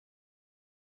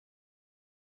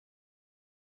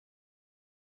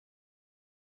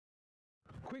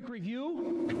Quick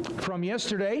review from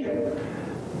yesterday.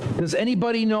 Does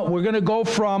anybody know, we're going to go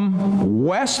from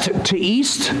west to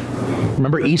east.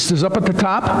 Remember, east is up at the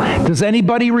top. Does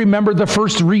anybody remember the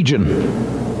first region?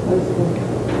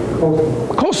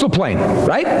 Coastal plain,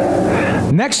 right?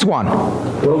 Next one.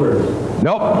 Wilderness.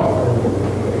 Nope.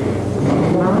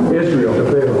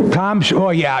 Israel. Tom,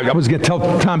 oh yeah, I was going to tell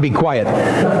Tom be quiet.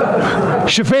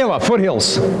 Shephelah,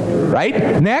 foothills,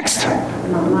 right? Next,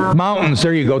 mountains.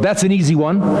 There you go. That's an easy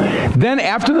one. Then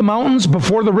after the mountains,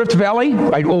 before the Rift Valley,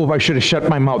 I should have shut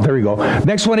my mouth. There you go.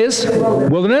 Next one is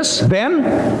wilderness. Then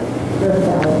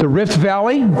the Rift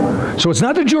Valley. So it's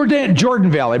not the Jordan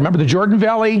Valley. Remember the Jordan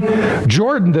Valley,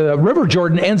 the River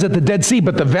Jordan ends at the Dead Sea,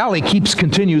 but the valley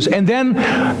continues. And then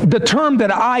the term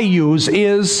that I use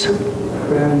is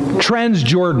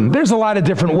Transjordan. There's a lot of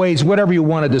different ways, whatever you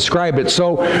want to describe it.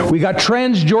 So we got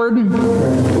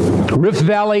Transjordan, Rift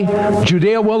Valley,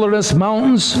 Judea Wilderness,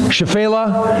 Mountains,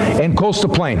 Shephelah, and Coastal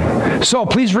Plain. So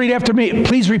please read after me.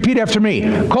 Please repeat after me.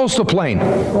 Coastal Plain,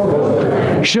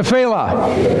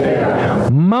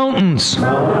 Shephelah, Mountains,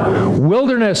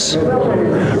 Wilderness,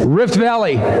 Rift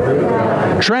Valley,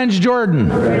 Transjordan,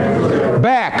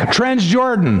 back,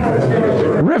 Transjordan,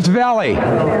 Rift Valley,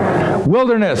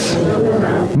 Wilderness,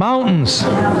 Mountains,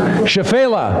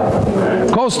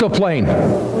 Shephelah, Coastal Plain.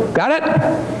 Got it?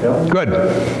 Yep. Good.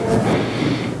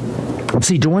 Let's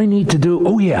see, do I need to do,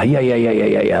 oh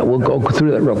yeah. We'll go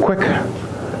through that real quick.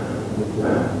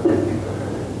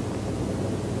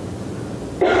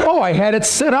 Oh, I had it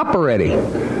set up already.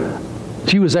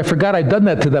 Gee whiz, I forgot I'd done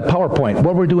that to that PowerPoint.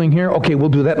 What we're doing here, okay, we'll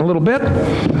do that in a little bit.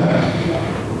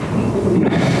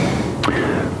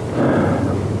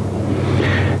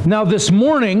 Now this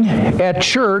morning at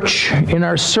church, in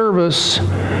our service,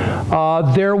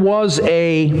 there was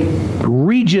a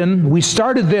region. We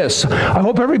started this. I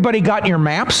hope everybody got your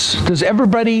maps. Does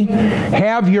everybody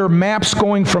have your maps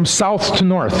going from south to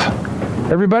north?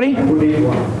 Everybody?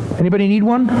 Anybody need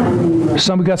one?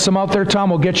 We got some out there. Tom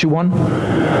will get you one.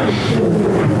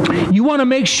 You want to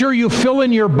make sure you fill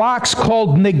in your box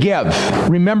called Negev.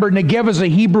 Remember, Negev is a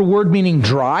Hebrew word meaning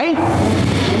dry.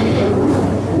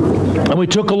 And we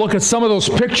took a look at some of those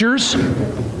pictures.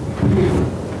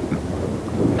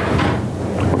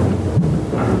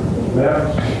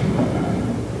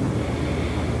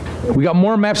 We got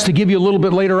more maps to give you a little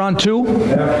bit later on too.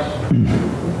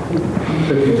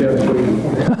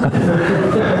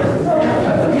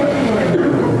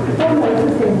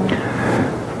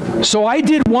 So I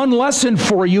did one lesson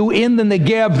for you in the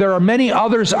Negev. There are many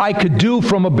others I could do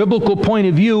from a biblical point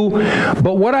of view,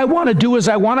 but what I want to do is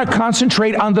I want to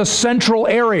concentrate on the central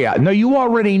area. Now you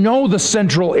already know the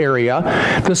central area.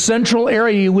 The central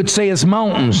area you would say is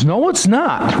mountains. No, it's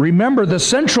not. Remember, the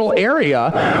central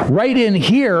area right in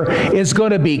here is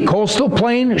going to be Coastal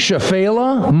Plain,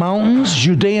 Shephelah, mountains,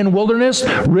 Judean wilderness,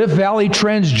 Rift Valley,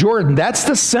 Transjordan. That's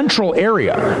the central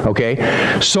area,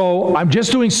 okay? So I'm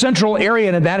just doing central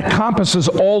area, and that encompasses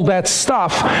all that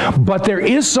stuff, but there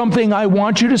is something I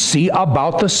want you to see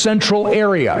about the central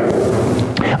area.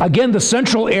 Again, the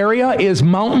central area is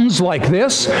mountains like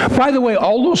this. By the way,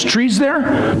 all those trees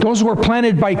there, those were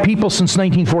planted by people since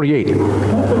 1948.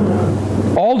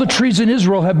 All the trees in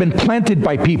Israel have been planted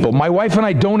by people. My wife and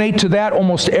I donate to that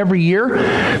almost every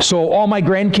year. So all my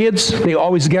grandkids, they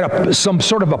always get some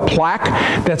sort of a plaque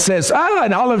that says,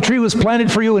 an olive tree was planted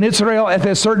for you in Israel at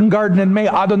a certain garden, and may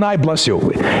Adonai bless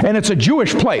you. And it's a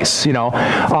Jewish place, you know.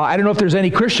 I don't know if there's any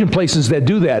Christian places that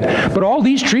do that. But all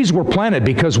these trees were planted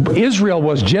because Israel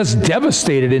was just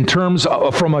devastated in terms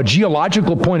of, from a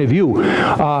geological point of view.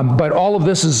 But all of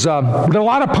this is, there are a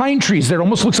lot of pine trees there. It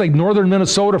almost looks like northern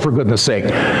Minnesota, for goodness sake.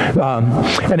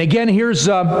 And again, here's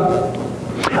a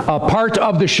part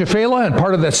of the Shephelah and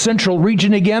part of the central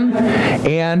region again.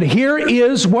 And here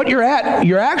is what you're at.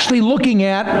 You're actually looking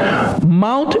at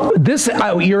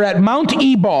you're at Mount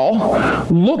Ebal,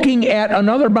 looking at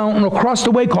another mountain across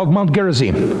the way called Mount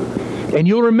Gerizim. And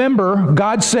you'll remember,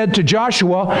 God said to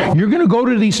Joshua, you're going to go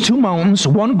to these two mountains.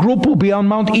 One group will be on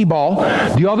Mount Ebal.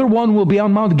 The other one will be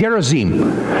on Mount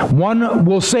Gerizim. One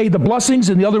will say the blessings,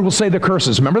 and the other will say the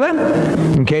curses. Remember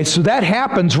that? Okay, so that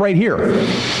happens right here.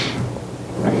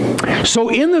 So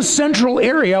in the central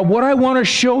area, what I want to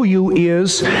show you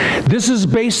is, this is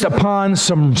based upon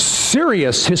some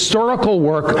serious historical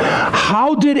work.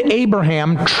 How did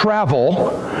Abraham travel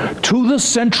to the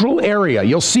central area?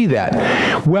 You'll see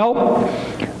that. Well,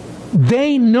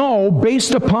 they know,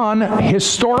 based upon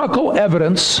historical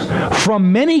evidence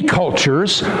from many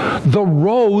cultures, the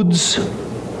roads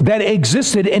that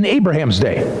existed in Abraham's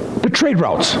day, the trade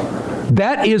routes.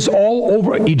 That is all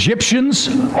over. Egyptians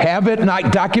have it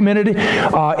not documented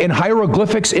in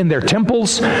hieroglyphics in their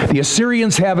temples. The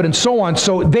Assyrians have it and so on.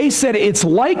 So they said it's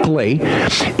likely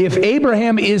if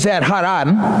Abraham is at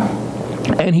Haran,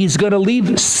 and he's going to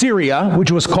leave Syria,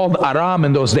 which was called Aram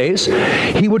in those days,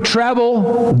 he would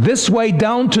travel this way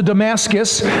down to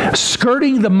Damascus,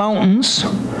 skirting the mountains.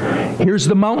 Here's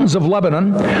the mountains of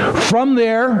Lebanon. From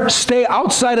there, stay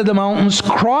outside of the mountains,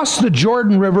 cross the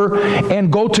Jordan River,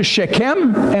 and go to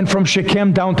Shechem, and from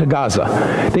Shechem down to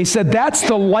Gaza. They said that's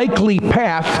the likely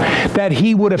path that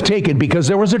he would have taken because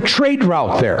there was a trade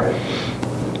route there.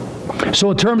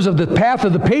 So in terms of the path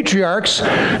of the patriarchs,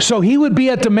 so he would be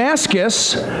at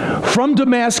Damascus. From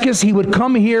Damascus, he would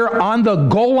come here on the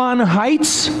Golan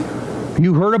Heights.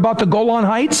 You heard about the Golan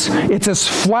Heights? It's as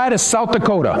flat as South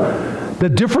Dakota. The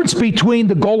difference between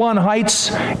the Golan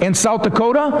Heights and South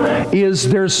Dakota is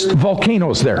there's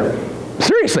volcanoes there.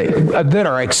 Seriously, that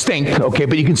are extinct, okay,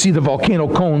 but you can see the volcano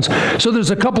cones. So there's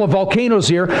a couple of volcanoes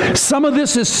here. Some of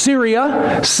this is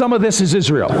Syria, some of this is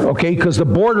Israel, okay, because the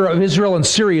border of Israel and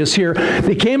Syria is here.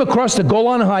 They came across the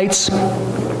Golan Heights,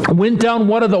 went down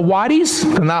one of the wadis,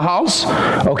 the Nahals,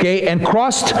 okay, and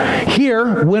crossed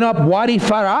here, went up Wadi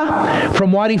Farah,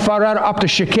 from Wadi Farah up to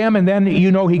Shechem, and then,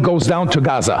 you know, he goes down to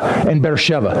Gaza and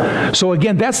Beersheba. So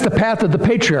again, that's the path of the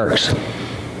patriarchs.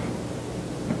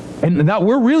 And now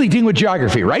we're really dealing with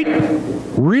geography, right?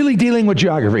 Really dealing with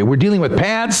geography. We're dealing with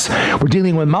paths, we're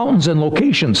dealing with mountains and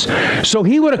locations. So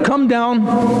he would have come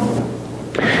down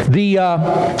the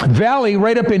valley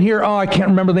right up in here. Oh, I can't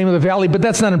remember the name of the valley, but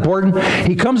that's not important.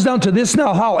 He comes down to this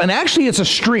Nahal, and actually it's a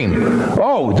stream.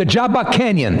 Oh, the Jabbok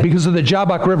Canyon, because of the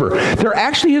Jabbok River. There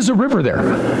actually is a river there,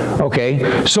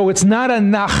 okay? So it's not a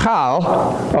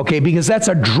Nahal, okay, because that's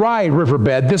a dry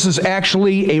riverbed. This is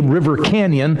actually a river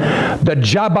canyon, the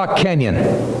Jabbok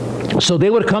Canyon. So they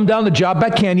would come down the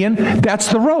Jabbok Canyon. That's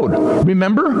the road.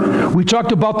 Remember? We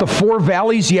talked about the 4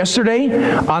 valleys yesterday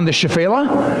on the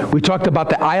Shephelah. We talked about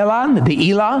the Ailan,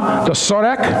 the Elah, the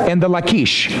Sorek, and the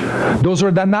Lachish. Those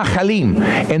were the Nachalim.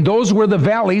 And those were the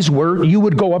valleys where you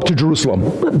would go up to Jerusalem.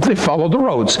 They follow the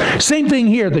roads. Same thing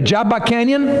here. The Jabbok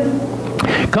Canyon.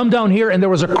 Come down here, and there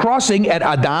was a crossing at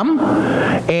Adam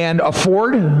and a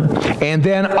ford, and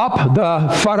then up the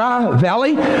Farah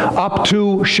Valley up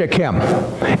to Shechem.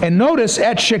 And notice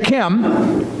at Shechem,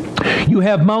 you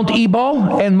have Mount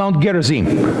Ebal and Mount Gerizim.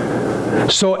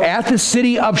 So at the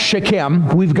city of Shechem,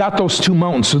 we've got those 2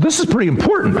 mountains. So this is pretty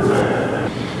important.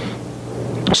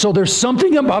 So there's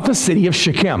something about the city of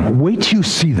Shechem. Wait till you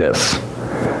see this.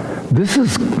 This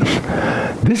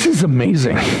is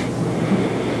amazing.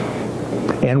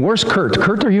 And where's Kurt?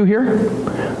 Kurt, are you here?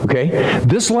 Okay.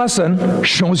 This lesson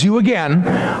shows you again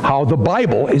how the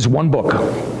Bible is one book.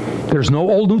 There's no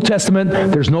Old New Testament.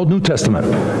 There's no New Testament.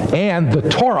 And the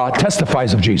Torah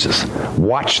testifies of Jesus.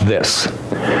 Watch this.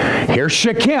 Here's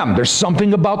Shechem. There's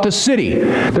something about the city.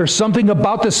 There's something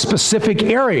about the specific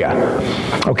area.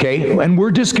 Okay? And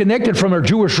we're disconnected from our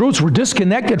Jewish roots. We're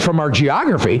disconnected from our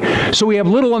geography. So we have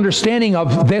little understanding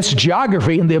of this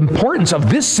geography and the importance of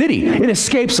this city. It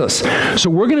escapes us. So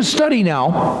we're going to study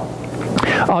now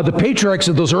the patriarchs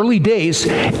of those early days,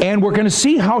 and we're going to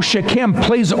see how Shechem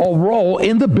plays a role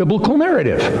in the biblical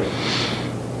narrative.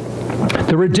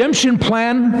 The redemption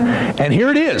plan, and here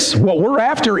it is. What we're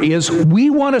after is we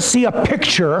want to see a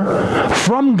picture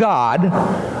from God,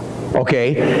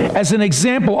 okay, as an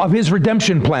example of his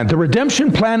redemption plan. The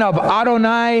redemption plan of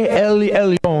Adonai El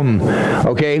Elyon,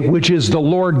 okay, which is the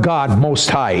Lord God Most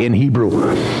High in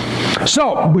Hebrew.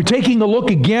 So, we're taking a look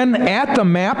again at the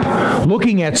map,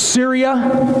 looking at Syria,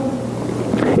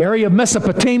 area of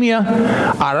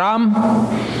Mesopotamia, Aram,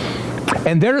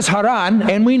 and there's Haran,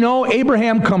 and we know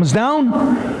Abraham comes down,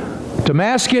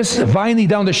 Damascus, finally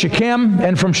down to Shechem,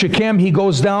 and from Shechem he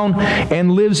goes down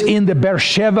and lives in the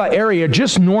Beersheba area,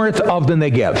 just north of the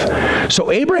Negev. So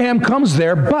Abraham comes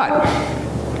there, but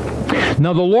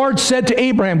now the Lord said to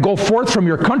Abraham, go forth from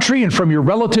your country and from your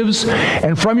relatives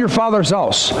and from your father's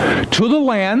house to the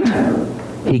land.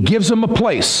 He gives him a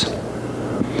place,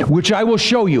 which I will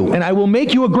show you, and I will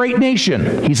make you a great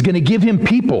nation. He's going to give him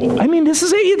people. I mean, he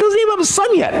doesn't even have a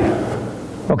son yet.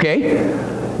 Okay?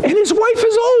 And his wife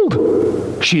is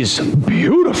old. She's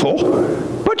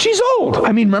beautiful, but she's old.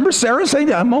 I mean, remember Sarah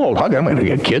saying, I'm old. I'm going to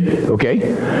get a kid,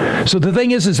 okay? So the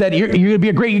thing is that you're going to be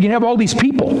you're going to have all these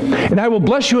people, and I will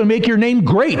bless you and make your name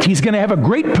great. He's going to have a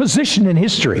great position in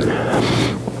history.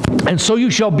 And so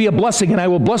you shall be a blessing, and I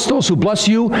will bless those who bless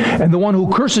you, and the one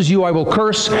who curses you I will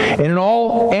curse,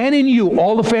 and in you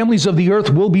all the families of the earth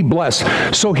will be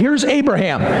blessed. So here's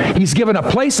Abraham. He's given a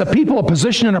place, a people, a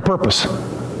position, and a purpose.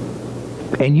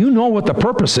 And you know what the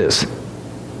purpose is.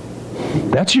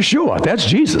 That's Yeshua. That's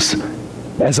Jesus.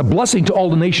 As a blessing to all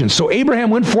the nations. So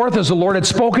Abraham went forth as the Lord had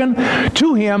spoken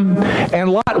to him, and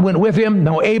Lot went with him.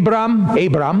 Now Abram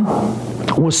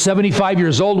was 75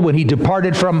 years old when he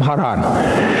departed from Haran.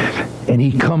 And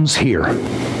he comes here.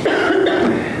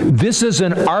 This is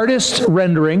an artist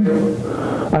rendering,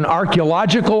 an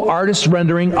archaeological artist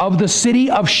rendering of the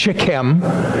city of Shechem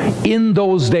in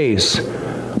those days.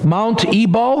 Mount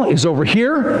Ebal is over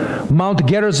here. Mount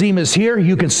Gerizim is here.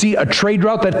 You can see a trade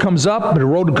route that comes up. The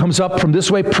road comes up from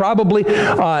this way. Probably,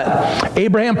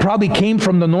 Abraham probably came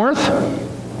from the north.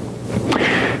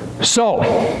 So,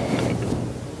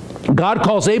 God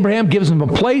calls Abraham, gives him a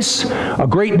place, a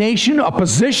great nation, a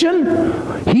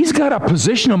position. He's got a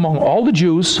position among all the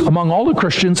Jews, among all the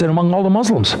Christians, and among all the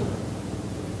Muslims.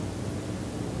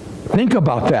 Think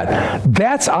about that.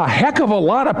 That's a heck of a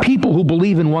lot of people who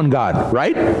believe in one God,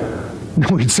 right?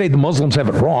 We'd say the Muslims have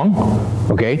it wrong,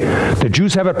 okay? The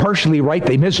Jews have it partially right.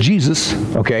 They miss Jesus,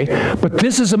 okay? But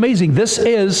this is amazing. This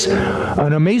is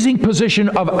an amazing position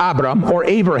of Abram, or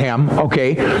Abraham,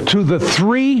 okay, to the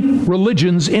three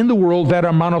religions in the world that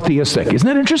are monotheistic. Isn't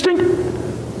that interesting?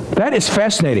 That is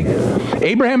fascinating.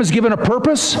 Abraham is given a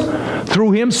purpose.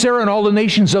 Through him, Sarah and all the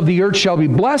nations of the earth shall be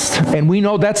blessed. And we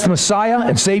know that's the Messiah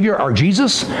and Savior, our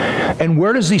Jesus. And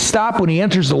where does he stop when he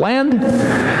enters the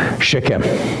land? Shechem.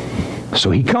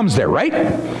 So he comes there, right?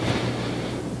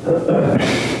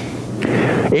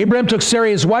 Abraham took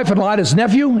Sarai his wife and Lot his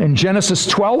nephew in Genesis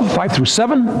 12, 5 through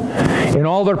 7, in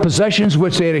all their possessions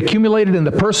which they had accumulated and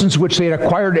the persons which they had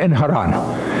acquired in Haran.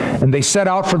 And they set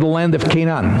out for the land of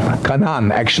Canaan.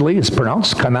 Canaan, actually, is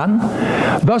pronounced Canaan.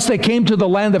 Thus they came to the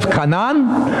land of Canaan.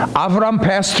 Avram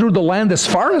passed through the land as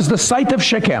far as the site of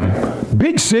Shechem.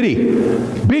 Big city,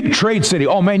 big trade city.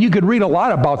 Oh man, you could read a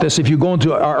lot about this if you go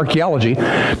into archaeology.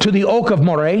 To the oak of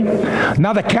Moreh.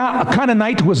 Now the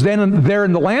Canaanite was then there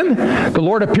in the land. The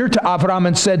Lord appeared to Avram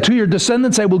and said, to your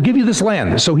descendants I will give you this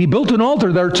land. So he built an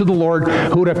altar there to the Lord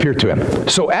who would appear to him.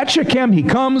 So at Shechem he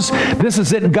comes. This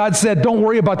is it. And God said, don't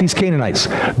worry about these Canaanites.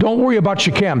 Don't worry about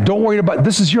Shechem. Don't worry about,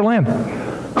 this is your land.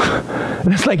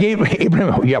 And it's like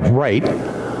Abraham, yeah, right.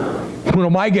 What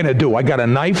am I going to do? I got a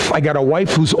knife. I got a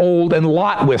wife who's old and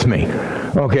Lot with me.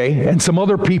 Okay? And some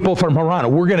other people from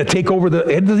Haran. We're going to take over the,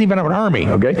 it doesn't even have an army.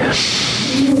 Okay?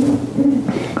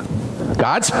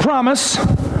 God's promise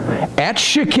at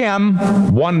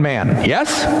Shechem, one man.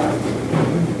 Yes?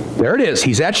 There it is.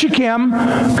 He's at Shechem.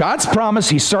 God's promise,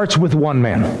 he starts with one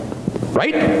man.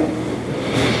 Right?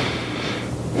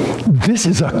 This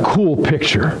is a cool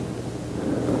picture.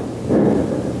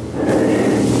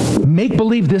 Make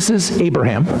believe this is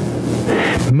Abraham.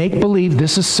 Make believe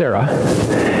this is Sarah.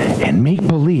 And make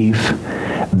believe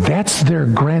that's their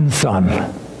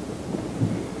grandson,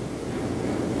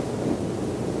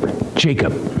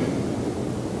 Jacob.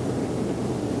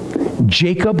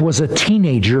 Jacob was a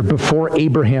teenager before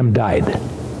Abraham died.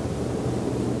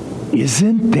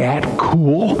 Isn't that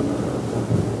cool?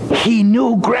 He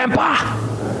knew Grandpa.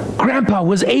 Grandpa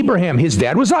was Abraham. His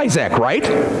dad was Isaac, right?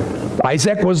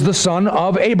 Isaac was the son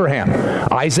of Abraham.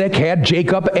 Isaac had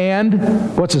Jacob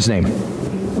and, what's his name?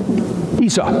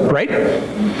 Esau, right?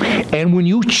 And when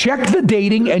you check the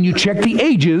dating and you check the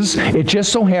ages, it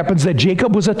just so happens that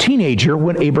Jacob was a teenager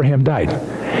when Abraham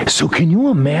died. So can you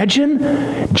imagine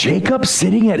Jacob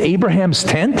sitting at Abraham's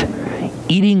tent,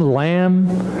 eating lamb,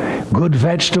 good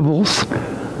vegetables,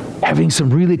 having some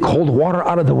really cold water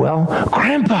out of the well?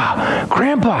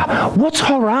 Grandpa, what's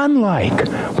Haran like?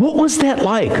 What was that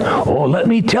like? Oh, let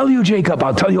me tell you, Jacob.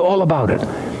 I'll tell you all about it.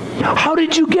 How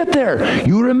did you get there?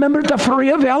 You remember the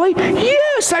Ferret Valley?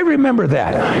 Yes, I remember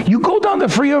that. You go down the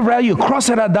Ferret Valley, you cross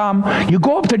at Adam, you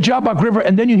go up the Jabbok River,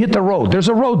 and then you hit the road. There's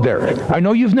a road there. I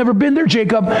know you've never been there,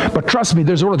 Jacob, but trust me,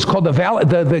 there's a road. It's called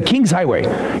the King's Highway.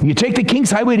 You take the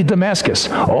King's Highway to Damascus.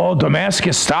 Oh,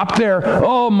 Damascus, stop there.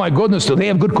 Oh, my goodness, do they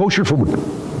have good kosher food?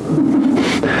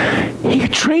 He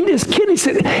trained his kid. He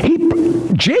said,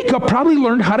 Jacob probably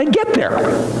learned how to get there.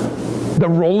 The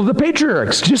role of the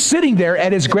patriarchs, just sitting there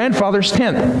at his grandfather's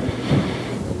tent.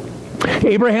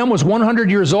 Abraham was 100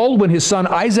 years old when his son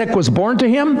Isaac was born to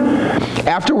him.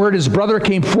 Afterward, his brother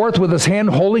came forth with his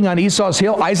hand holding on Esau's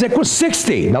heel. Isaac was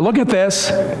 60. Now look at this.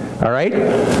 All right?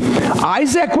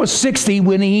 Isaac was 60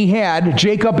 when he had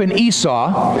Jacob and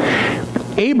Esau.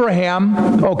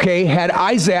 Abraham, okay, had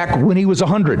Isaac when he was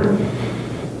 100.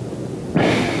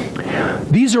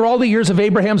 These are all the years of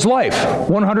Abraham's life,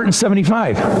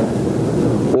 175.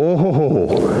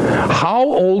 Oh, how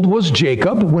old was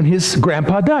Jacob when his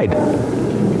grandpa died?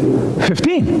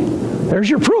 15. There's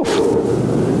your proof.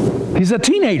 He's a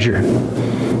teenager.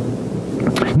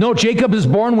 No, Jacob is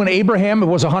born when Abraham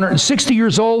was 160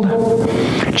 years old.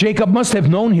 Jacob must have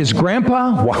known his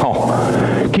grandpa.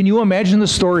 Wow. Can you imagine the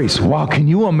stories? Wow, can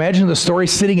you imagine the story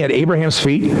sitting at Abraham's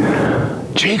feet?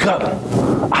 Jacob,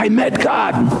 I met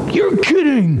God. You're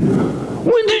kidding.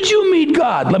 When did you meet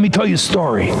God? Let me tell you a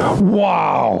story.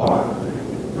 Wow.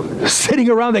 Sitting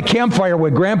around the campfire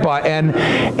with Grandpa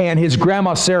and his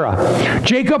grandma Sarah.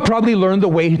 Jacob probably learned the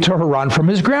way to Haran from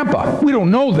his grandpa. We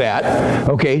don't know that,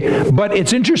 okay? But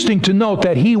it's interesting to note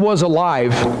that he was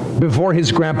alive before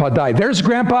his grandpa died. There's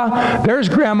Grandpa, there's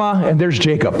Grandma, and there's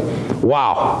Jacob.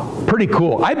 Wow, pretty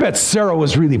cool. I bet Sarah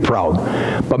was really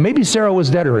proud. But maybe Sarah was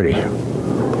dead already.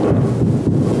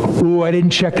 Ooh, I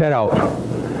didn't check that out.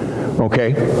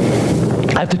 Okay?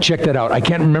 I have to check that out. I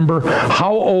can't remember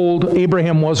how old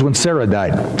Abraham was when Sarah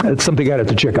died. That's something I'd have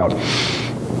to check out.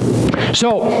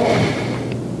 So,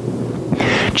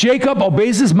 Jacob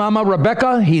obeys his mama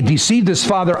Rebekah. He deceived his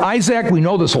father Isaac. We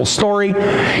know this whole story.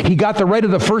 He got the right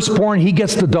of the firstborn. He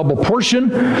gets the double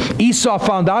portion. Esau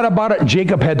found out about it, and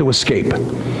Jacob had to escape.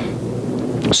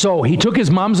 So he took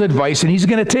his mom's advice, and he's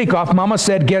going to take off. Mama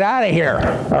said, get out of here.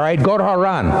 All right, go to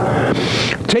Haran.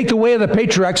 Take the way of the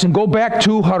patriarchs and go back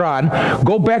to Haran.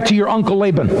 Go back to your uncle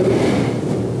Laban.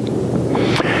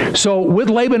 So with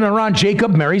Laban and Haran,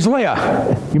 Jacob marries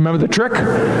Leah. You remember the trick?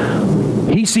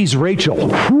 He sees Rachel.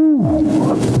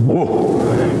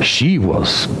 Whoa. She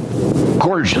was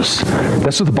gorgeous.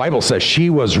 That's what the Bible says. She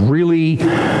was really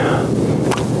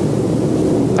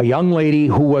a young lady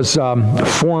who was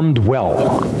formed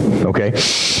well, okay?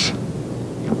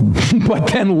 But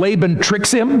then Laban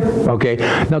tricks him, okay?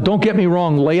 Now, don't get me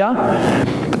wrong, Leah,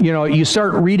 you know, you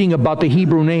start reading about the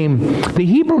Hebrew name. The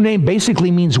Hebrew name basically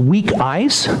means weak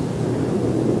eyes,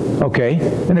 okay?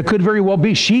 And it could very well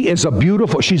be. She is a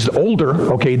beautiful, she's older,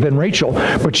 okay, than Rachel,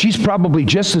 but she's probably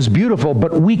just as beautiful,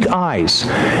 but weak eyes.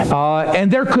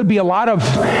 And there could be a lot of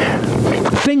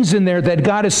things in there that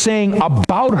God is saying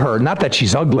about her. Not that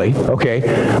she's ugly,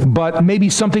 okay, but maybe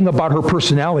something about her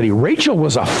personality. Rachel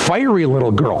was a fiery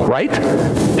little girl, right?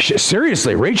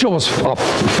 Seriously, Rachel was a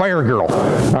fire girl,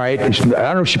 all right? I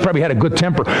don't know, she probably had a good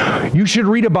temper. You should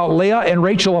read about Leah and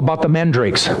Rachel about the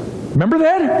mandrakes. Remember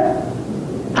that?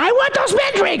 I want those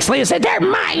mandrakes. Leah said, they're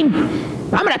mine.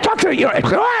 I'm going to talk to you. Oh,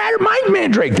 they're mine,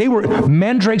 mandrake.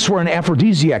 Mandrakes were an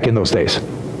aphrodisiac in those days.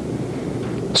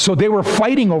 So they were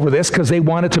fighting over this because they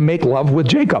wanted to make love with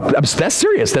Jacob. That's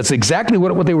serious. That's exactly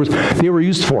what they were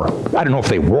used for. I don't know if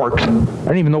they worked. I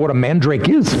don't even know what a mandrake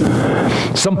is.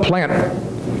 Some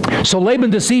plant. So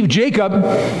Laban deceived Jacob.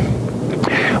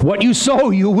 What you sow,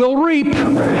 you will reap.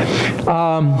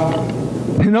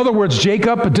 In other words,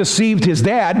 Jacob deceived his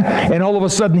dad, and all of a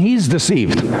sudden he's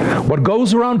deceived. What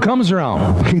goes around comes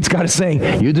around. He's got a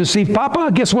saying, you deceive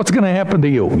Papa, guess what's going to happen to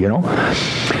you, you know?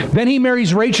 Then he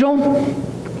marries Rachel.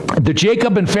 The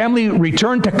Jacob and family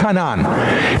return to Canaan.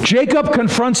 Jacob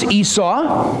confronts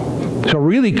Esau, so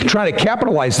really trying to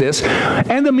capitalize this,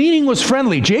 and the meeting was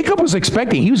friendly. Jacob was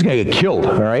expecting he was going to get killed,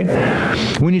 all right?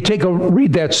 When you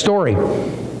read that story.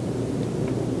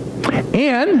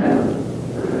 And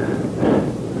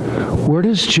where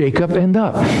does Jacob end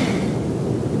up?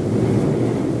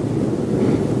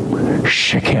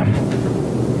 Shechem.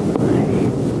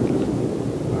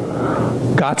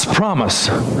 God's promise.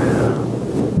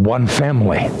 One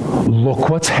family. Look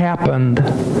what's happened.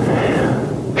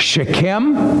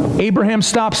 Shechem, Abraham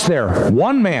stops there.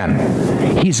 One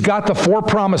man. He's got the four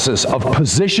promises of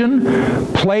position,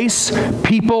 place,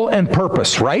 people, and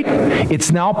purpose, right? It's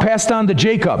now passed on to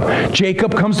Jacob.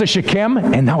 Jacob comes to Shechem,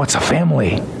 and now it's a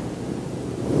family.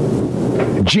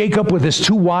 Jacob with his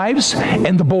two wives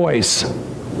and the boys.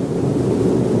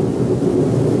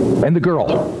 And the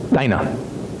girl, Dinah.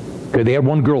 Okay, they had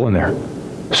one girl in there.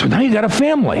 So now you got a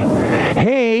family.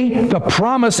 Hey, the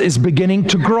promise is beginning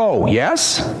to grow,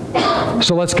 yes?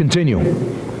 So let's continue.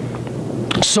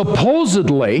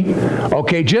 Supposedly,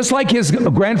 okay, just like his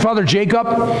grandfather Jacob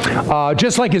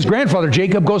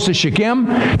goes to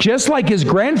Shechem, just like his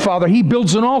grandfather, he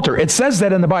builds an altar. It says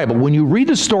that in the Bible. When you read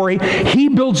the story, he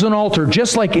builds an altar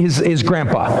just like his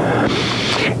grandpa.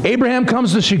 Abraham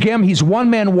comes to Shechem. He's one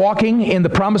man walking in the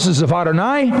promises of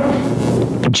Adonai.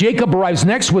 Jacob arrives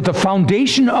next with the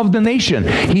foundation of the nation.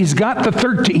 He's got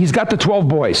the 12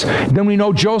 boys. Then we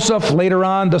know Joseph, later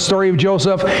on, the story of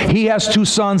Joseph. He has two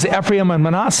sons, Ephraim and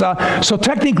Manasseh. So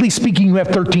technically speaking, you have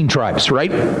 13 tribes,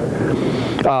 right?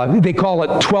 They call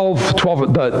it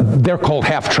 12, they're called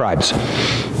half tribes.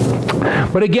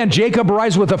 But again, Jacob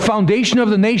arrives with the foundation of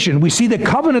the nation. We see the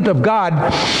covenant of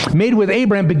God made with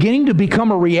Abraham beginning to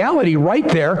become a reality right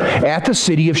there at the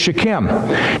city of Shechem.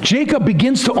 Jacob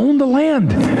begins to own the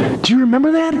land. Do you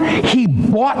remember that? He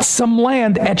bought some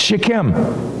land at Shechem.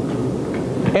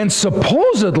 And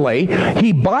supposedly,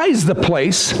 he buys the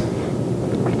place,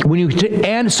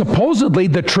 and supposedly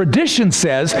the tradition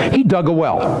says he dug a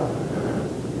well.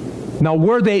 Now,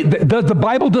 the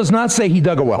Bible does not say he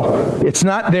dug a well. It's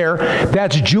not there.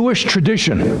 That's Jewish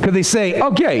tradition. Because they say,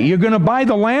 okay, you're going to buy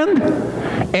the land,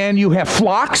 and you have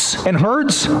flocks and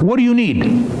herds. What do you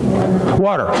need?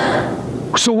 Water.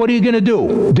 So what are you going to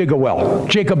do? Dig a well.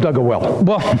 Jacob dug a well.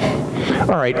 Well,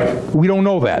 all right, we don't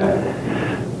know that.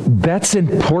 That's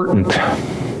important.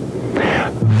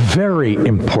 Very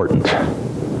important.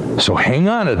 So hang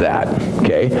on to that,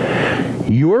 okay?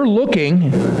 You're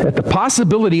looking at the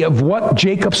possibility of what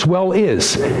Jacob's well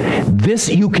is.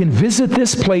 You can visit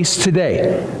this place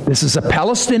today. This is a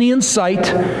Palestinian site.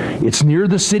 It's near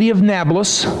the city of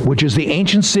Nablus, which is the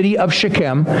ancient city of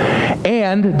Shechem.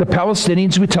 And the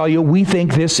Palestinians would tell you, we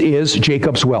think this is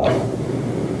Jacob's well.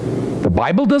 The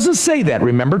Bible doesn't say that.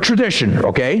 Remember tradition,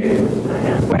 okay?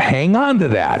 But hang on to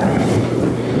that.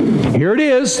 Here it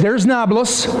is. There's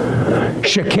Nablus.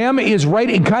 Shechem is right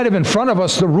in kind of in front of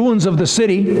us, the ruins of the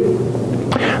city.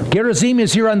 Gerizim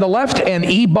is here on the left, and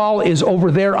Ebal is over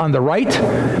there on the right.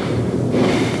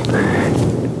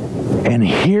 And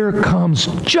here comes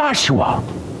Joshua.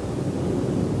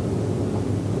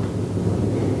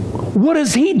 What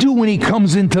does he do when he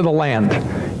comes into the land?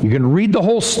 You can read the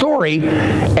whole story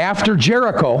after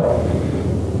Jericho.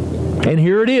 And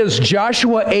here it is,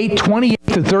 Joshua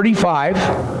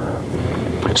 8:28-35.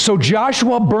 So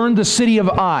Joshua burned the city of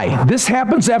Ai. This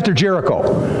happens after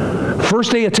Jericho.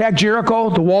 First they attacked Jericho,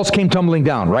 the walls came tumbling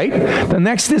down, right? The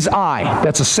next is Ai.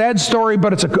 That's a sad story,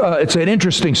 but it's an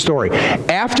interesting story.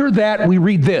 After that, we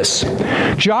read this.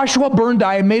 Joshua burned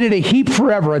Ai and made it a heap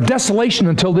forever, a desolation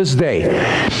until this day.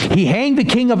 He hanged the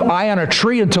king of Ai on a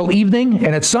tree until evening,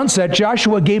 and at sunset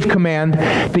Joshua gave command.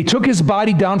 They took his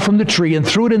body down from the tree and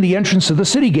threw it in the entrance of the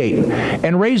city gate,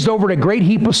 and raised over it a great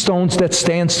heap of stones that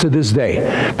stands to this day.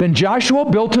 Then Joshua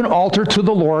built an altar to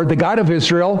the Lord, the God of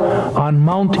Israel, on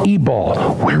Mount Ebal.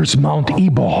 Where's Mount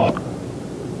Ebal?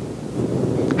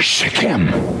 Shechem.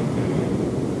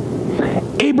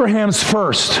 Abraham's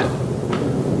first.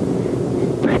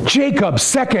 Jacob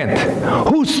second.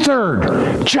 Who's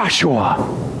third?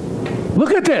 Joshua.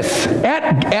 Look at this,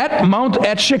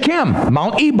 at Shechem,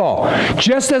 Mount Ebal.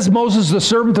 Just as Moses, the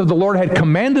servant of the Lord, had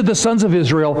commanded the sons of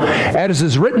Israel, as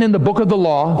is written in the book of the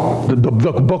law, the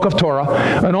book of Torah,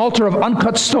 an altar of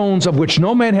uncut stones of which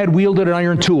no man had wielded an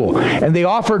iron tool, and they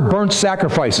offered burnt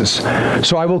sacrifices.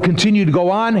 So I will continue to go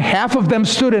on. Half of them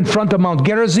stood in front of Mount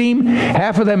Gerizim,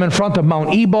 half of them in front of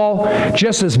Mount Ebal,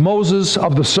 just as Moses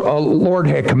of the Lord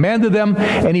had commanded them,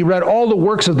 and he read all the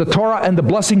works of the Torah and the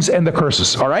blessings and the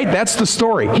curses. All right, that's the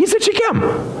story. He's at Shechem.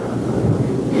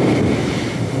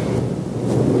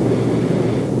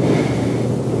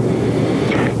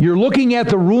 You're looking at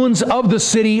the ruins of the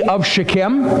city of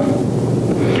Shechem.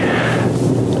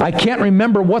 I can't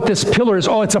remember what this pillar is.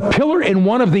 Oh, it's a pillar in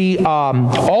one of the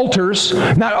altars.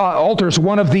 Not altars,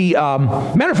 one of the...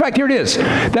 matter of fact, here it is.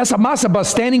 That's a Masabah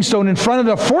standing stone in front of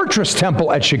the fortress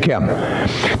temple at Shechem.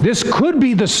 This could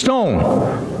be the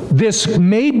stone. This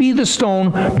may be the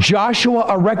stone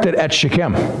Joshua erected at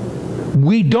Shechem.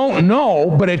 We don't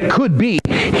know, but it could be.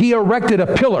 He erected a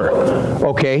pillar,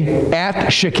 okay, at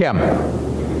Shechem.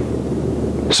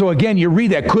 So again, you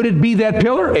read that. Could it be that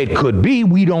pillar? It could be.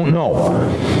 We don't know.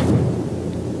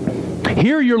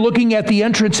 Here you're looking at the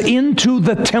entrance into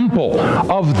the temple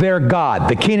of their god,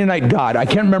 the Canaanite god. I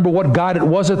can't remember what god it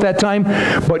was at that time,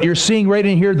 but you're seeing right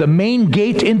in here the main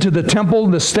gate into the temple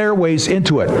and the stairways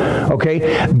into it.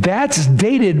 Okay? That's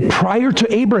dated prior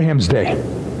to Abraham's day.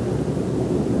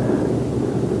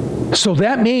 So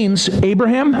that means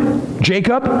Abraham,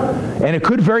 Jacob, and it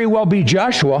could very well be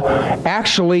Joshua,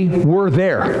 actually were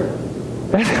there.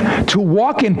 To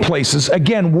walk in places,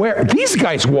 again, where these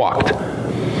guys walked.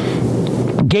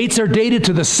 Gates are dated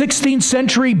to the 16th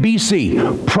century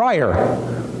BC, prior.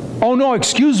 Oh no,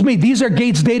 excuse me, these are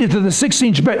gates dated to the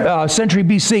 16th century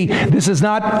BC. This is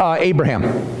not Abraham.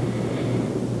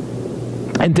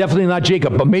 And definitely not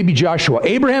Jacob, but maybe Joshua.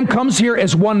 Abraham comes here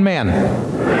as one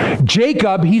man.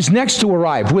 Jacob, he's next to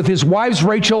arrive with his wives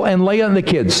Rachel and Leah and the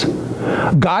kids.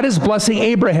 God is blessing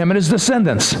Abraham and his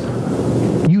descendants.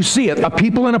 You see it, a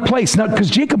people and a place. Now, because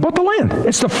Jacob bought the land.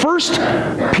 It's the first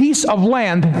piece of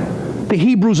land the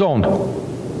Hebrews owned.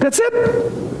 That's it.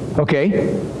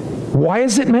 Okay. Why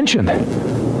is it mentioned?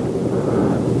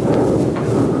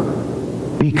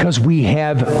 Because we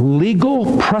have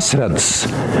legal precedence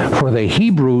for the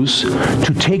Hebrews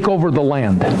to take over the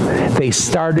land. They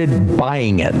started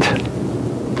buying it.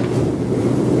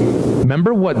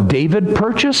 Remember what David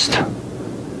purchased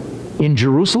in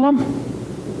Jerusalem?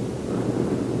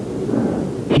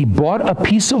 He bought a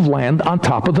piece of land on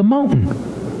top of the mountain.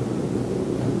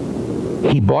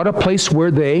 He bought a place where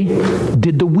they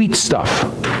did the wheat stuff.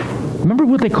 Remember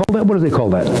what they call that? What do they call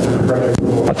that?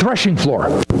 A threshing floor.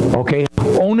 Okay?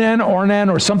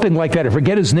 Ornan, or something like that. I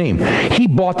forget his name. He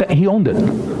bought that. He owned it.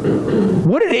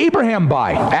 What did Abraham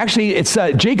buy? Actually, it's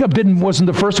Jacob wasn't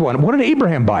the first one. What did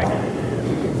Abraham buy?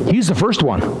 He's the first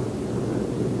one.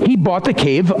 He bought the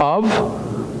cave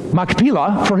of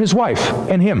Machpelah for his wife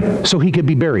and him, so he could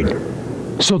be buried.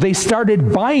 So they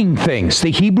started buying things.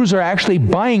 The Hebrews are actually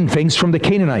buying things from the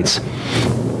Canaanites.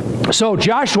 So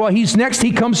Joshua, he's next.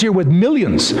 He comes here with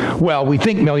millions. Well, we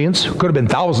think millions. Could have been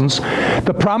thousands.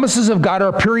 The promises of God are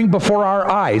appearing before our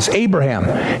eyes. Abraham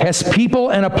has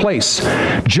people and a place.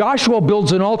 Joshua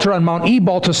builds an altar on Mount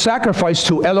Ebal to sacrifice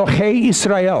to Elohei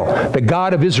Israel, the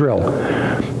God of Israel.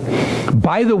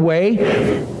 By the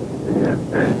way,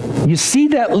 you see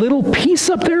that little piece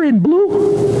up there in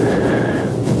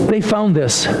blue? They found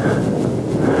this.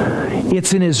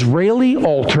 It's an Israeli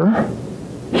altar,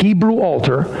 Hebrew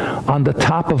altar, on the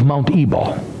top of Mount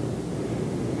Ebal.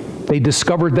 They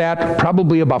discovered that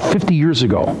probably about 50 years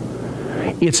ago.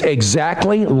 It's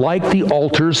exactly like the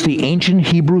altars the ancient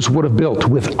Hebrews would have built,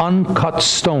 with uncut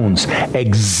stones,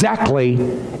 exactly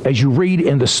as you read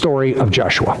in the story of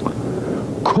Joshua.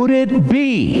 Could it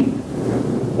be?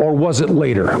 Or was it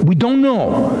later? We don't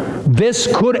know.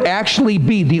 This could actually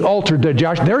be the altar that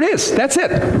Joshua... There it is. That's it.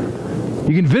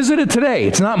 You can visit it today.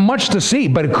 It's not much to see,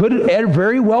 but it could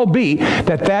very well be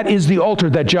that that is the altar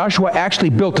that Joshua actually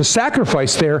built to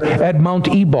sacrifice there at Mount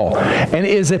Ebal. And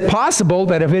is it possible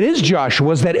that if it is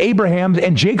Joshua's, that Abraham's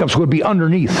and Jacob's would be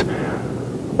underneath?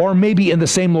 Or maybe in the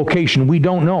same location? We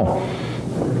don't know.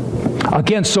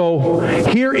 Again, so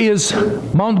here is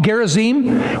Mount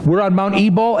Gerizim. We're on Mount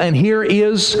Ebal, and here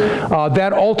is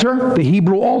that altar, the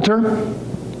Hebrew altar.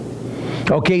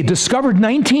 Okay, discovered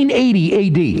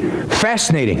 1980 AD.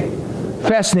 Fascinating.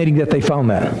 Fascinating that they found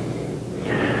that.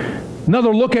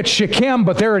 Another look at Shechem,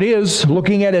 but there it is,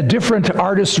 looking at a different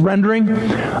artist's rendering,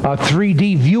 a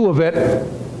 3D view of it.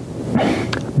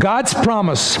 God's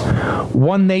promise,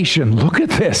 one nation. Look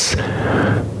at this.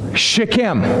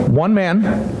 Shechem, one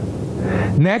man.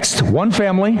 Next, one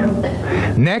family.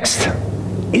 Next,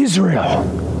 Israel,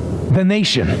 the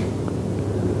nation.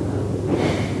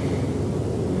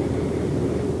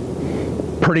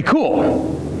 Pretty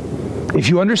cool, if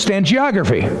you understand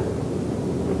geography.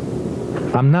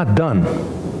 I'm not done.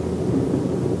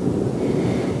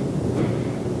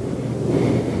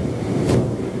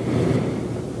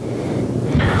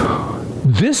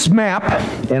 This map,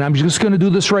 and I'm just going to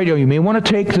do this right now. You may want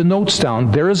to take the notes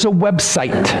down. There is a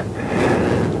website.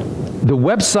 The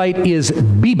website is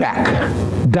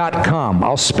bback.com.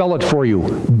 I'll spell it for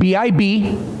you.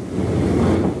 B-I-B,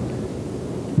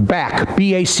 back,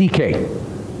 B-A-C-K.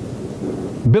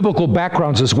 Biblical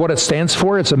Backgrounds is what it stands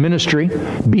for. It's a ministry.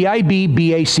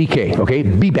 B-I-B-B-A-C-K. Okay?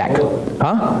 BBAC.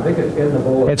 Huh? I think it's in the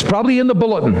bulletin. It's probably in the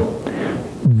bulletin.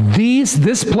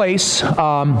 This place,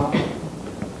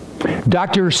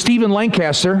 Dr. Stephen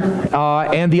Lancaster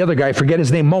and the other guy, I forget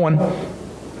his name, Moen,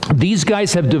 these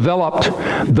guys have developed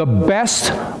the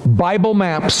best Bible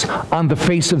maps on the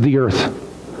face of the earth.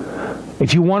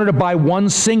 If you wanted to buy one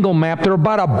single map, they're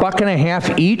about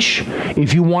 $1.50 each.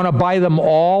 If you want to buy them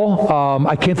all,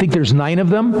 I can't think there's 9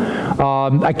 of them.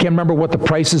 I can't remember what the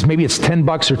price is. Maybe it's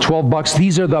 $10 or $12.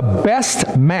 These are the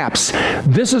best maps.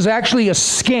 This is actually a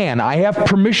scan. I have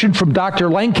permission from Dr.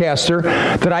 Lancaster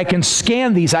that I can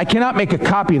scan these. I cannot make a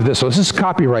copy of this, so this is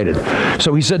copyrighted.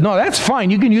 So he said, no, that's fine.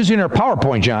 You can use it in our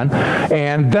PowerPoint, John,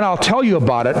 and then I'll tell you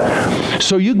about it.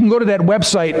 So you can go to that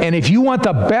website, and if you want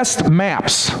the best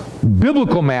maps,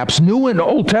 biblical maps, New and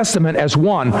Old Testament as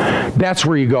one, that's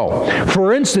where you go.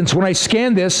 For instance, when I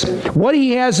scan this, what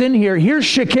he has in here, here's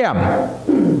Shechem.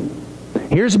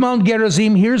 Here's Mount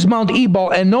Gerizim, here's Mount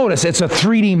Ebal, and notice it's a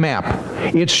 3D map.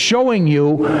 It's showing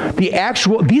you the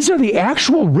actual, these are the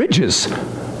actual ridges.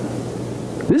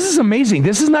 This is amazing.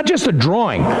 This is not just a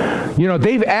drawing. You know,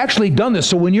 they've actually done this.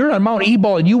 So when you're on Mount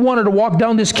Ebal and you wanted to walk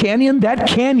down this canyon, that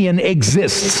canyon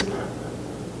exists.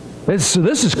 So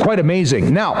this is quite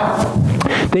amazing. Now,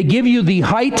 they give you the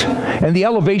height and the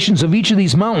elevations of each of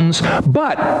these mountains,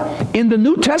 but in the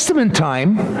New Testament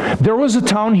time, there was a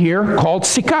town here called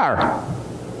Sychar.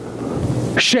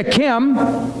 Shechem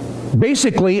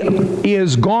basically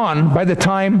is gone by the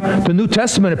time the New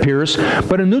Testament appears,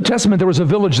 but in the New Testament there was a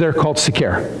village there called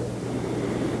Sychar.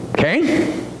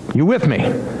 Okay? You with me?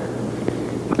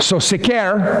 So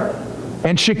Sychar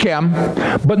and Shechem.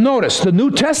 But notice, the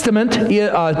New Testament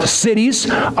cities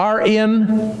are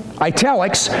in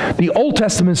italics. The Old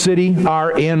Testament city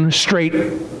are in straight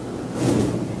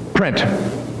print.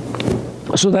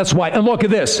 So that's why. And look at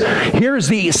this. Here's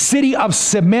the city of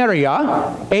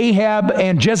Samaria. Ahab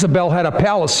and Jezebel had a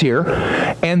palace here.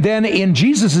 And then in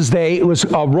Jesus' day, it was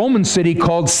a Roman city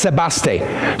called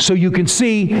Sebaste. So you can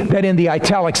see that in the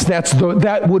italics,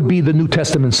 that would be the New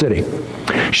Testament city.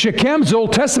 Shechem's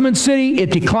Old Testament city,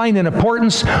 it declined in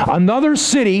importance. Another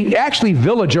city, actually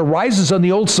village, arises on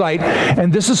the old site,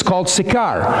 and this is called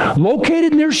Sychar,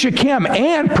 located near Shechem,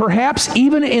 and perhaps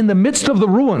even in the midst of the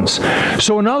ruins.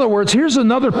 So in other words, here's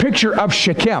another picture of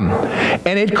Shechem,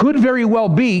 and it could very well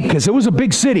be, because it was a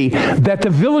big city, that the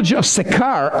village of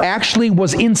Sychar actually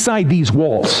was inside these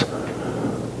walls.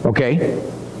 Okay?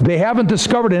 They haven't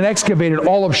discovered and excavated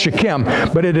all of Shechem,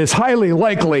 but it is highly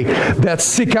likely that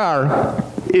Sychar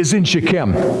is in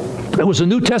Shechem. It was a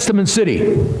New Testament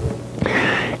city.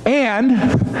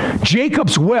 And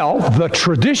Jacob's well, the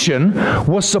tradition,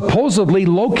 was supposedly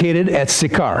located at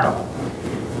Sychar.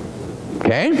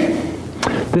 Okay?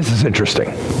 This is interesting.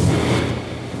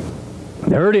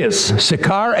 There it is,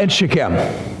 Sychar and Shechem.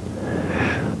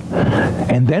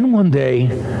 And then one day,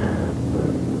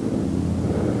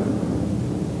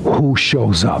 who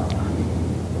shows up?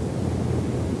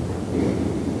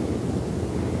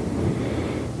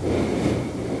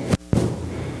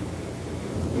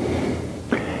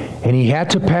 And he had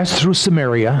to pass through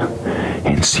Samaria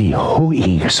and see who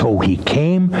he is. So he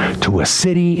came to a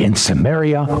city in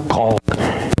Samaria called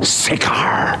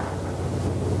Sychar.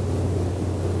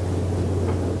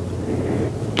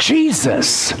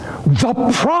 Jesus, the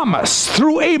promise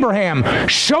through Abraham,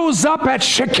 shows up at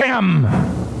Shechem.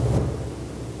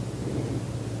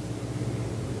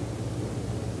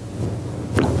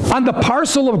 On the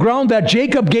parcel of ground that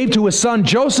Jacob gave to his son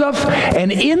Joseph.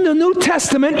 And in the New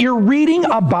Testament, you're reading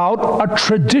about a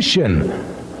tradition.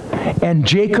 And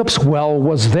Jacob's well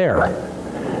was there.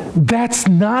 That's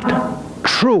not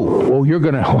true. Well, you're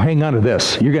going to hang on to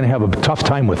this. You're going to have a tough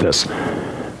time with this.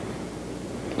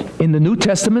 In the New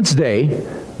Testament's day,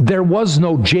 there was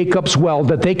no Jacob's well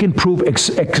that they can prove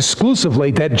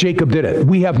exclusively that Jacob did it.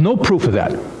 We have no proof of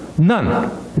that. None.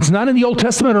 It's not in the Old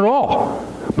Testament at all.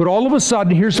 But all of a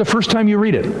sudden, here's the first time you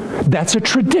read it. That's a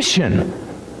tradition.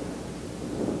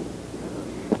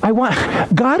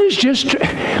 God is just,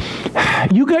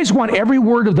 you guys want every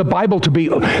word of the Bible to be,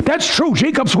 that's true,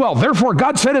 Jacob's well. Therefore,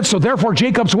 God said it, so therefore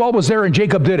Jacob's well was there and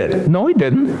Jacob did it. No, he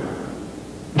didn't.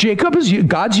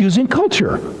 God's using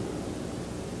culture.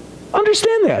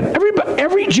 Understand that.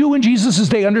 Every Jew in Jesus'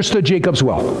 day understood Jacob's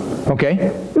well. Okay?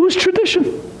 It was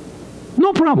tradition.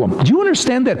 No problem. Do you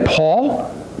understand that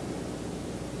Paul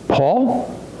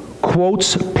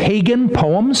quotes pagan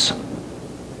poems?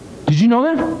 Did you know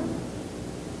that?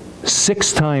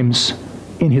 6 times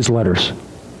in his letters.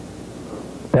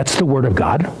 That's the Word of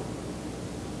God.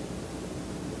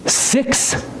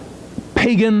 6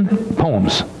 pagan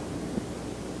poems.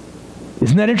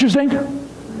 Isn't that interesting?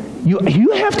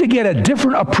 You have to get a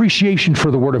different appreciation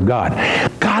for the Word of God.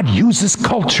 God uses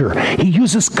culture. He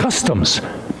uses customs.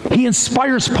 He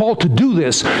inspires Paul to do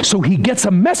this so he gets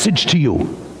a message to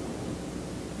you.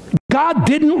 God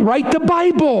didn't write the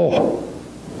Bible.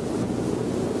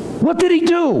 What did he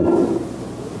do?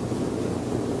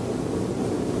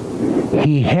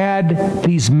 He had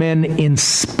these men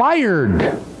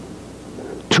inspired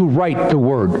to write the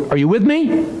Word. Are you with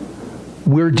me?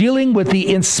 We're dealing with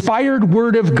the inspired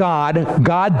Word of God.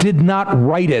 God did not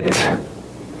write it.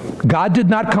 God did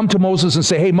not come to Moses and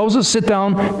say, hey, Moses, sit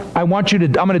down. I'm going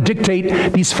to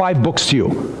dictate these 5 books to you.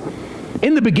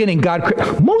 In the beginning,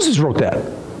 Moses wrote that.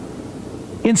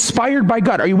 Inspired by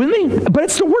God. Are you with me? But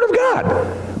it's the Word of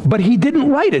God. But he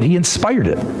didn't write it. He inspired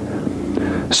it.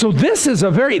 So this is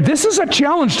a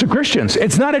challenge to Christians.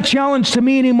 It's not a challenge to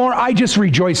me anymore. I just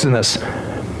rejoice in this.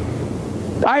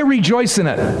 I rejoice in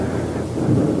it.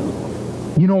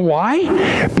 You know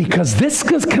why? Because this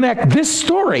connects this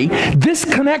story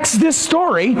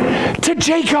to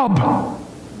Jacob.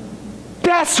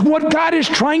 That's what God is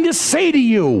trying to say to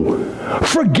you.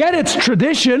 Forget its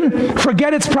tradition.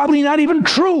 Forget it's probably not even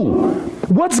true.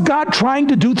 What's God trying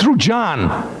to do through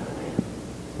John?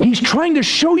 He's trying to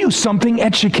show you something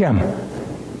at Shechem.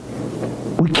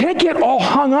 We can't get all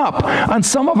hung up on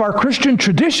some of our Christian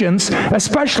traditions,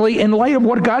 especially in light of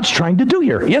what God's trying to do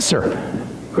here. Yes, sir?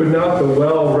 Could not the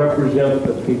well represent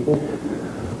the people?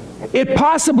 It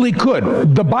possibly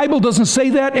could. The Bible doesn't say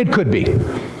that. It could be.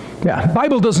 Yeah, the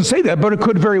Bible doesn't say that, but it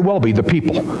could very well be the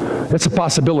people. That's a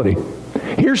possibility.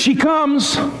 Here she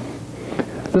comes,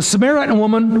 the Samaritan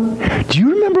woman. Do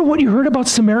you remember what you heard about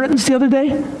Samaritans the other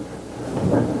day?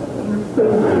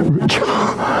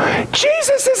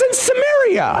 Jesus is in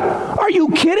Samaria. Are you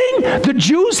kidding? The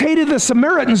Jews hated the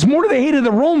Samaritans more than they hated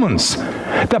the Romans.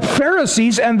 The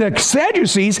Pharisees and the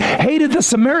Sadducees hated the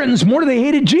Samaritans more than they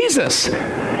hated Jesus.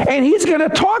 And he's going to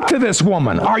talk to this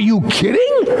woman. Are you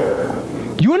kidding?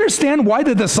 You understand why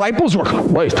the disciples were,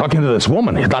 well, he's talking to this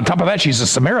woman. On top of that, she's a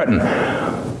Samaritan.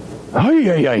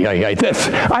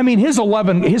 I mean, his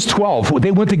 12,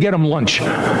 they went to get him lunch.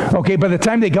 Okay, by the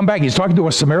time they come back, he's talking to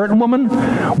a Samaritan woman.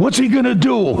 What's he going to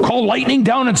do? Call lightning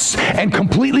down and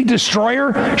completely destroy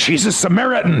her? She's a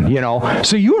Samaritan, you know.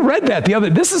 So you read that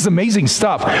this is amazing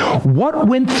stuff. What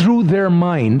went through their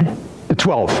mind, the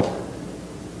 12?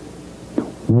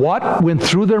 What went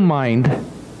through their mind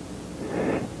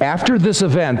after this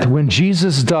event when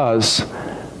Jesus does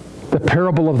the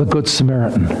parable of the Good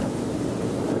Samaritan?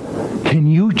 Can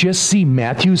you just see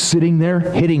Matthew sitting there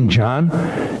hitting John?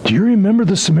 Do you remember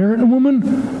the Samaritan woman?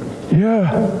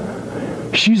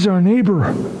 Yeah, she's our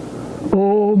neighbor.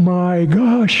 Oh my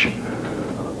gosh.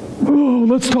 Oh,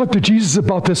 let's talk to Jesus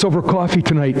about this over coffee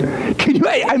tonight. Can you?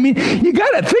 I mean, you got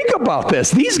to think about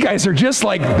this. These guys are just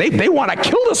like, they want to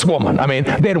kill this woman. I mean,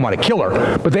 they didn't want to kill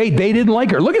her, but they didn't like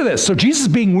her. Look at this. So Jesus,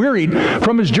 being wearied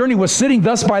from his journey, was sitting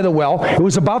thus by the well. It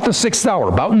was about the 6th hour,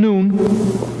 about noon.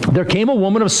 There came a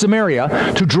woman of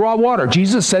Samaria to draw water.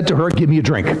 Jesus said to her, give me a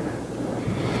drink.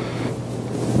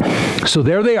 So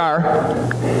there they are,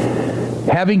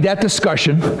 having that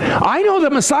discussion. I know the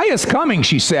Messiah is coming,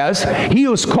 she says. He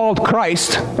was called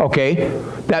Christ, okay?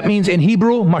 That means in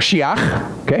Hebrew,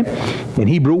 Mashiach, okay? In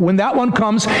Hebrew, when that one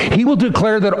comes, he will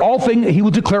declare all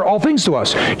things to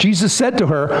us. Jesus said to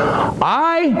her,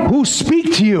 I who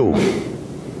speak to you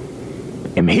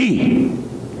am he.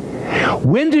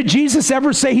 When did Jesus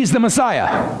ever say he's the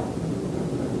Messiah?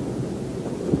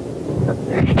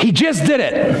 He just did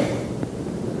it.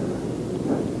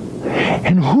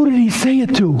 And who did he say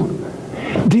it to?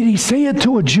 Did he say it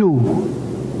to a Jew?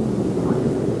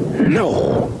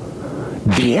 No.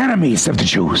 The enemies of the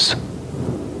Jews.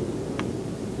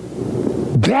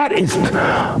 That is,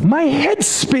 my head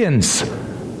spins.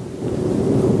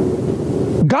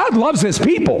 God loves his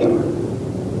people.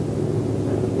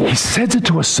 He says it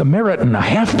to a Samaritan, a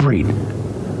half-breed.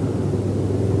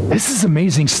 This is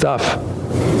amazing stuff.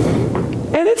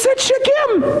 And it's at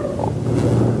Shechem.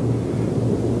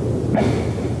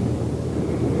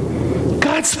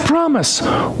 God's promise.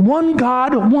 One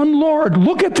God, one Lord.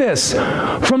 Look at this.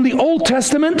 From the Old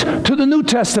Testament to the New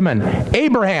Testament.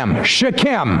 Abraham,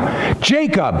 Shechem.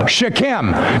 Jacob,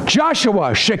 Shechem.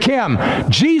 Joshua, Shechem.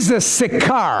 Jesus,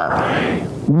 Sychar.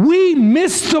 We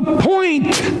missed the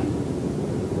point.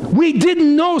 We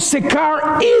didn't know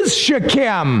Sychar is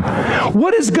Shechem.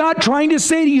 What is God trying to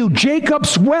say to you?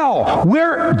 Jacob's well.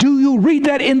 Where do you read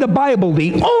that in the Bible?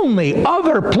 The only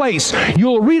other place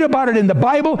you'll read about it in the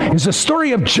Bible is the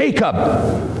story of Jacob.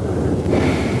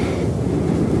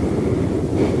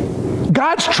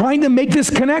 God's trying to make this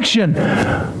connection.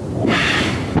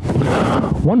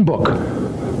 One book.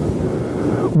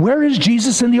 Where is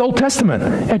Jesus in the Old Testament?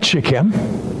 At Shechem.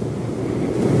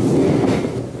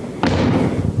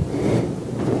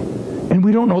 And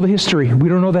we don't know the history. We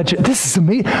don't know that. This is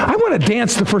amazing. I want to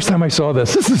dance the first time I saw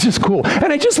this. This is just cool.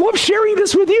 And I just love sharing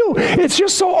this with you. It's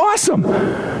just so awesome.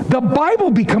 The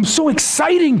Bible becomes so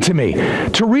exciting to me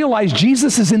to realize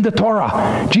Jesus is in the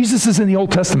Torah. Jesus is in the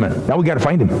Old Testament. Now we got to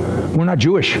find him. We're not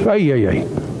Jewish. Ay, ay, ay.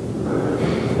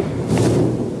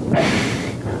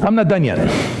 I'm not done yet.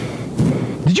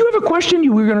 Did you have a question?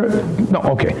 You were going to... No,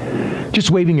 okay.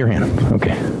 Just waving your hand.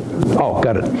 Okay. Oh,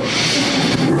 got it.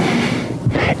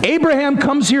 Abraham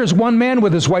comes here as one man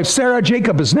with his wife Sarah.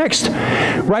 Jacob is next,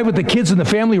 right, with the kids and the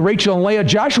family, Rachel and Leah.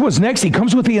 Joshua's next. He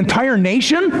comes with the entire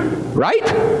nation, right?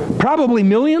 Probably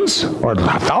millions or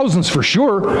thousands for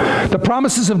sure. The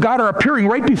promises of God are appearing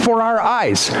right before our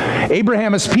eyes.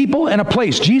 Abraham is people and a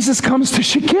place. Jesus comes to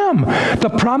Shechem.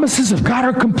 The promises of God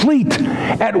are complete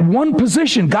at one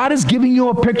position. God is giving you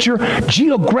a picture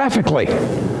geographically.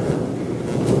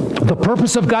 The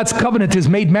purpose of God's covenant is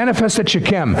made manifest at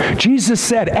Shechem. Jesus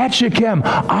said, at Shechem,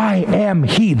 I am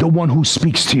he, the one who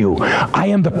speaks to you. I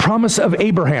am the promise of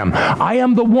Abraham. I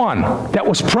am the one that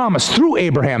was promised through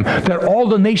Abraham that all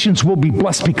the nations will be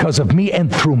blessed because of me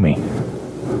and through me.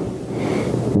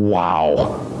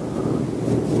 Wow.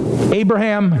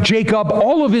 Abraham, Jacob,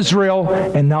 all of Israel,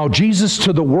 and now Jesus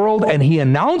to the world, and he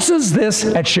announces this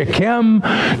at Shechem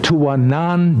to a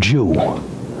non-Jew.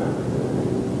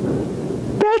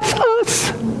 That's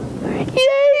us.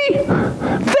 Yay!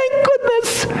 Thank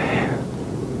goodness.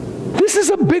 This is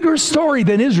a bigger story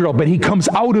than Israel, but he comes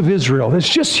out of Israel. It's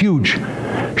just huge.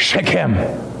 Shechem.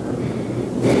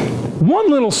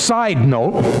 One little side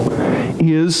note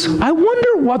is, I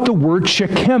wonder what the word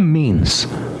Shechem means.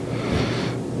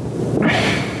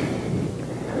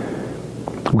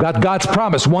 We've got God's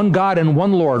promise, one God and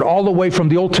one Lord, all the way from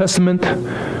the Old Testament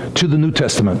to the New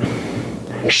Testament.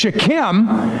 Shechem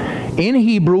in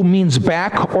Hebrew means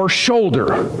back or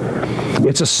shoulder.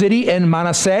 It's a city in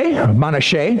Manasseh,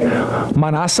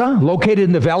 located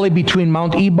in the valley between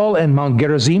Mount Ebal and Mount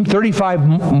Gerizim, 34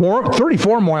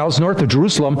 miles north of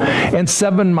Jerusalem, and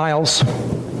 7 miles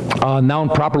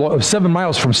 7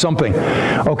 miles from something.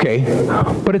 Okay,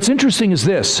 but it's interesting is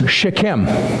this, Shechem.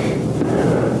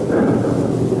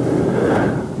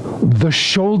 The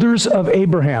shoulders of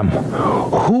Abraham.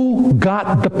 Who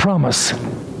got the promise?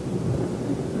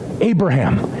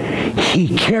 Abraham.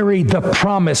 He carried the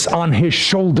promise on his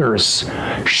shoulders.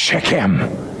 Shechem.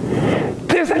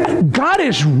 God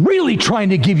is really trying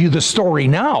to give you the story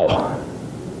now.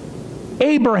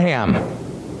 Abraham,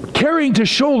 carrying to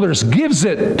shoulders, gives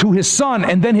it to his son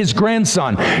and then his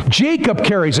grandson. Jacob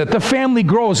carries it. The family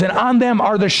grows, and on them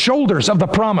are the shoulders of the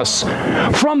promise.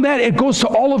 From that, it goes to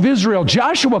all of Israel.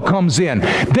 Joshua comes in.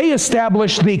 They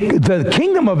establish the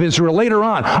kingdom of Israel later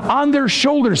on. On their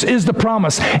shoulders is the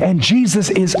promise, and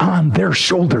Jesus is on their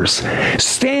shoulders,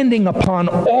 standing upon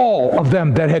all of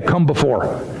them that had come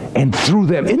before and through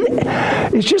them.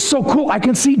 It's just so cool. I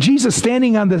can see Jesus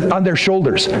standing on their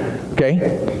shoulders.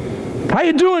 Okay? How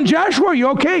you doing, Joshua? Are you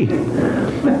okay?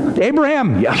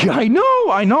 Abraham, yeah, I know.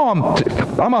 I'm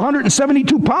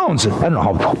 172 pounds. I don't know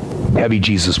how heavy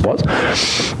Jesus was.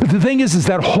 But the thing is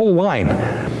that whole line,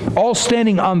 all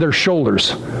standing on their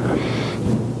shoulders.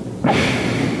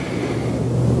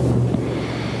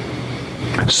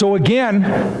 So again,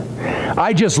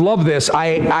 I just love this.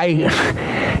 I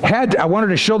wanted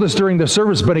to show this during the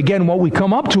service, but again, what we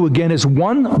come up to again is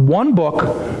one book,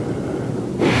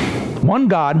 one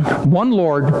God, one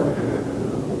Lord,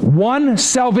 one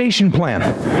salvation plan.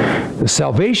 The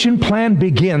salvation plan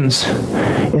begins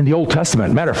in the Old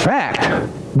Testament. Matter of fact,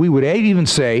 we would even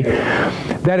say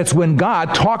that it's when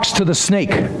God talks to the snake,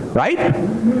 right?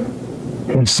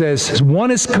 And says,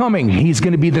 one is coming. He's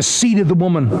going to be the seed of the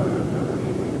woman.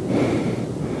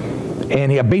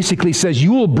 And he basically says,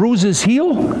 you will bruise his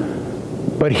heel,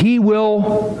 but he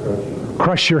will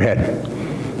crush your head.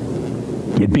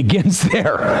 It begins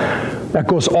there. That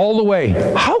goes all the way.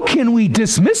 How can we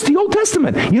dismiss the Old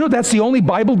Testament? You know, that's the only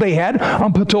Bible they had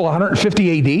up until 150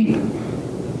 A.D.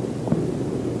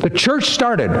 The church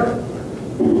started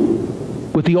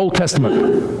with the Old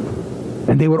Testament.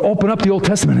 And they would open up the Old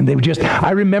Testament and they would just,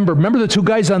 I remember the two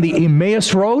guys on the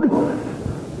Emmaus Road?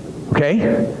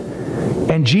 Okay?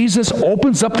 And Jesus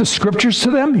opens up the scriptures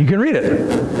to them. You can read it.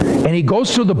 And he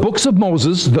goes through the books of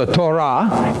Moses, the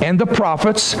Torah, and the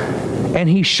prophets, and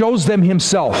he shows them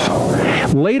himself.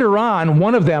 Later on,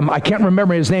 one of them, I can't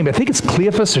remember his name, I think it's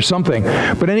Cleophas or something,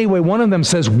 but anyway, one of them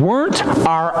says, weren't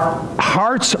our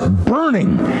hearts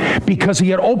burning because he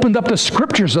had opened up the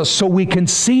scriptures so we can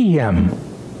see him?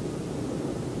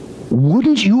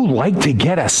 Wouldn't you like to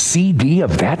get a CD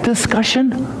of that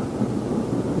discussion?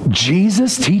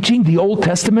 Jesus teaching the Old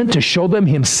Testament to show them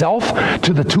himself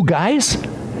to the two guys?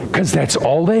 Because that's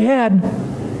all they had.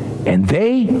 And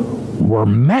they were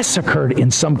massacred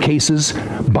in some cases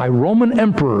by Roman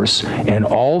emperors, and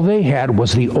all they had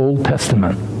was the Old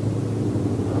Testament.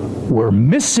 We're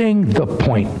missing the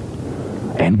point.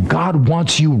 And God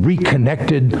wants you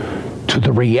reconnected to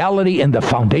the reality and the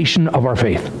foundation of our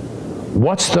faith.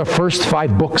 What's the first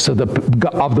 5 books of the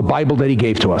Bible that he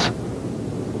gave to us?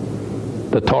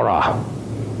 The Torah,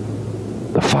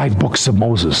 the 5 books of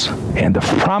Moses, and the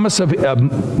promise of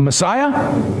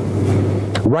Messiah,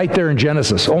 right there in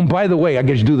Genesis. Oh, and by the way, I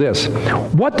got to do this.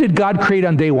 What did God create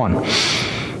on day 1?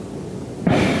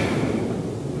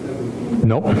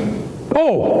 Nope.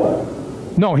 Oh,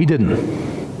 no, he didn't.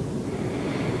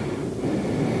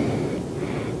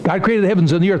 God created the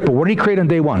heavens and the earth, but what did he create on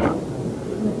day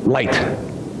 1? Light.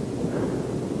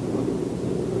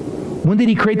 When did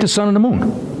he create the sun and the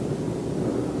moon?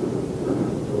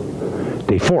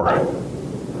 Day 4.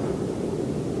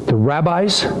 The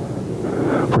rabbis,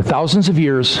 for thousands of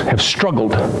years, have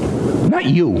struggled. Not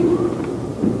you.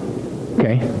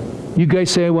 Okay? You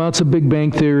guys say, well, it's a Big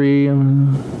Bang Theory.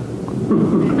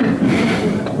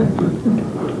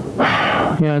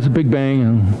 Yeah, it's a Big Bang.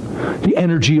 And the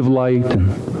energy of light.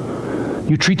 And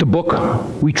you treat the book,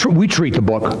 we treat the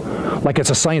book like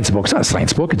it's a science book. It's not a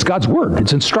science book. It's God's Word.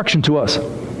 It's instruction to us.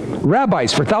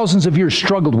 Rabbis for thousands of years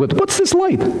struggled with, what's this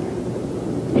light?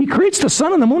 He creates the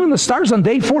sun and the moon and the stars on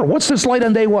day 4. What's this light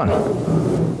on day 1?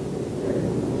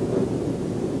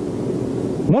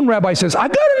 One rabbi says,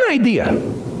 I've got an idea.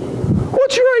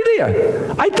 What's your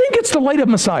idea? I think it's the light of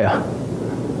Messiah.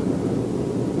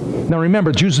 Now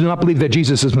remember, Jews do not believe that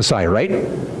Jesus is Messiah, right?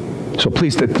 So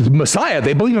please, the Messiah,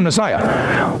 they believe in Messiah.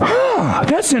 Ah,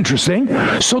 that's interesting.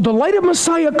 So the light of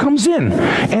Messiah comes in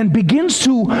and begins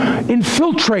to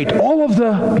infiltrate all of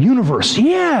the universe.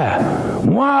 Yeah.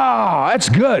 Wow, that's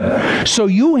good. So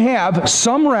you have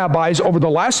some rabbis over the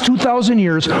last 2,000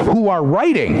 years who are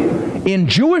writing in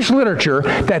Jewish literature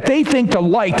that they think the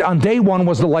light on day 1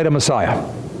 was the light of Messiah.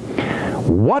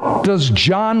 What does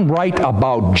John write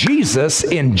about Jesus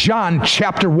in John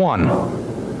chapter 1?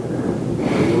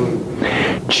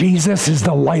 Jesus is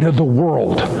the light of the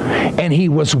world, and he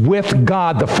was with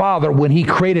God the Father when he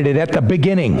created it at the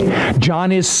beginning.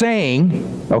 John is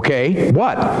saying, okay,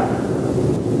 what?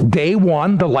 Day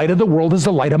 1, the light of the world is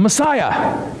the light of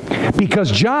Messiah. Because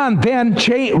John then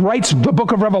writes the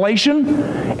book of Revelation,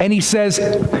 and he says,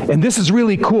 and this is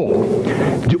really cool,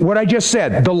 what I just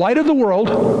said, the light of the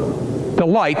world, the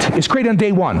light is created on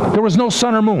day 1. There was no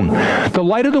sun or moon. The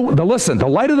light of the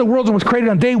light of the world was created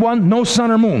on day 1, no sun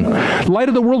or moon. The light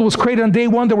of the world was created on day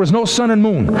 1, there was no sun and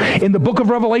moon. In the book of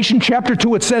Revelation, chapter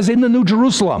 2, it says, in the New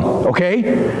Jerusalem, okay?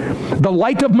 The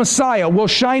light of Messiah will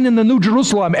shine in the New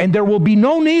Jerusalem, and there will be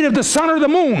no need of the sun or the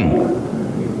moon.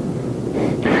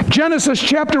 Genesis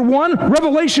chapter 1,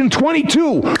 Revelation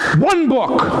 22, one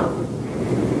book.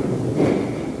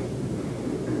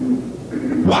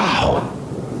 Wow.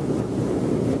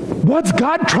 What's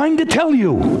God trying to tell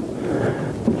you?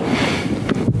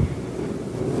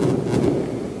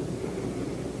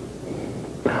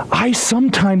 I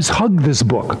sometimes hug this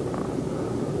book.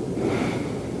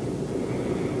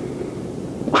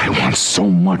 I want so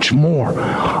much more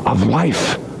of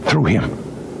life through him.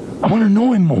 I want to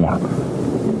know him more.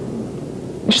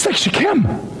 Just like Shechem.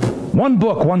 One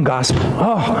book, one gospel.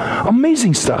 Oh,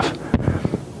 amazing stuff.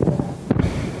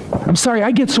 I'm sorry,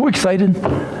 I get so excited.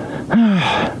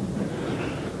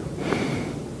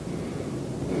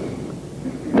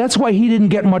 That's why he didn't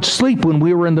get much sleep when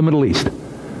we were in the Middle East.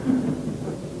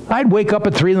 I'd wake up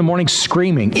at 3 in the morning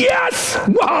screaming, yes!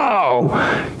 Wow!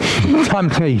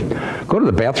 Time to go to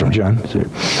the bathroom, John.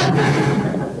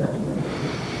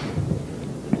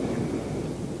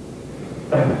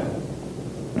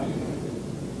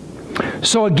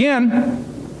 So again,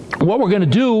 what we're going to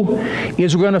do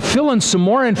is we're going to fill in some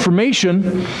more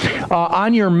information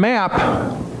on your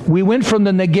map. We went from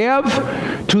the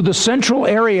Negev to the central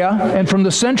area, and from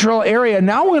the central area,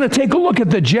 now we're going to take a look at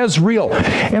the Jezreel.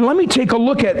 And let me take a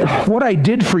look at what I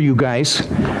did for you guys.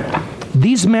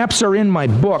 These maps are in my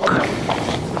book,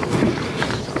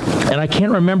 and I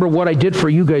can't remember what I did for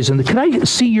you guys. Can I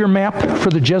see your map for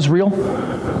the Jezreel?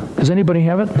 Does anybody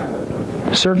have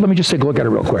it? Sir, let me just take a look at it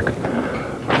real quick.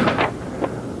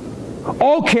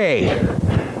 Okay.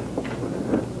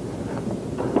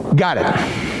 Got it.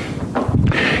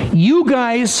 You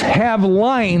guys have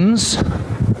lines.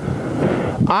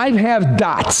 I have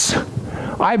dots.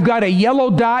 I've got a yellow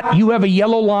dot, you have a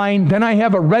yellow line. Then I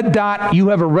have a red dot, you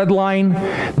have a red line.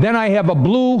 Then I have a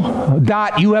blue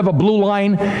dot, you have a blue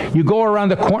line. You go around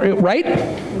the corner,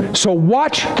 right? So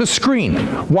watch the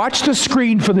screen. Watch the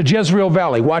screen for the Jezreel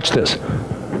Valley. Watch this.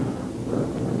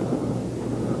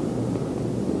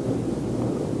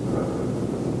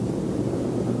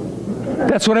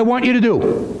 That's what I want you to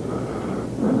do.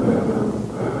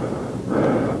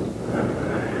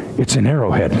 It's an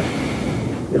arrowhead.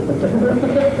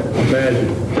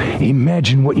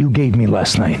 Imagine what you gave me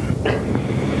last night.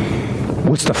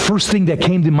 What's the first thing that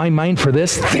came to my mind for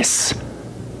this? This.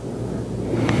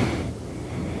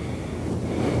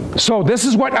 So this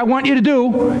is what I want you to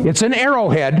do. It's an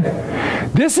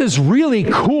arrowhead. This is really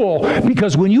cool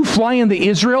because when you fly into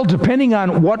Israel, depending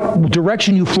on what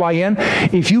direction you fly in,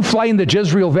 if you fly in the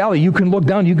Jezreel Valley, you can look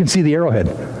down, you can see the arrowhead.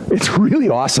 It's really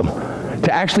awesome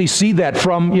to actually see that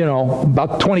from,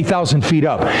 about 20,000 feet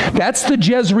up. That's the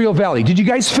Jezreel Valley. Did you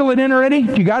guys fill it in already?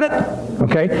 You got it?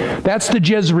 Okay. That's the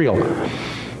Jezreel.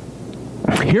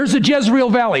 Here's the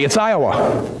Jezreel Valley. It's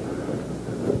Iowa.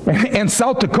 And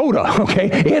South Dakota, okay?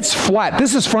 It's flat.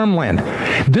 This is farmland.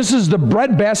 This is the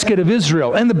breadbasket of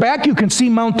Israel. In the back, you can see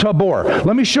Mount Tabor.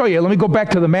 Let me show you. Let me go back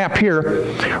to the map here.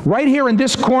 Right here in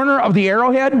this corner of the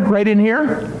arrowhead, right in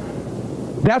here,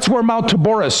 that's where Mount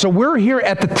Tabor is. So we're here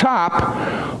at the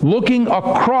top, looking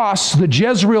across the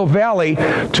Jezreel Valley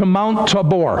to Mount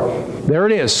Tabor. There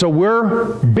it is. So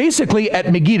we're basically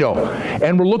at Megiddo,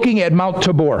 and we're looking at Mount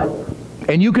Tabor.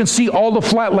 And you can see all the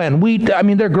flatland wheat. I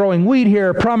mean, they're growing wheat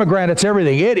here, pomegranates,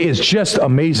 everything. It is just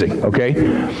amazing, okay?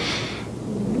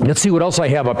 Let's see what else I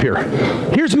have up here.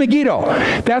 Here's Megiddo.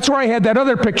 That's where I had that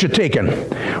other picture taken.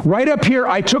 Right up here,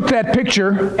 I took that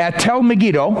picture at Tel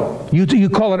Megiddo. You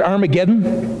call it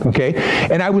Armageddon, okay?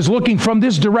 And I was looking from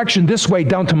this direction, this way,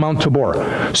 down to Mount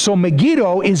Tabor. So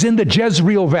Megiddo is in the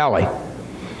Jezreel Valley.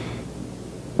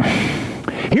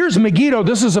 Here's Megiddo.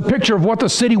 This is a picture of what the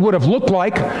city would have looked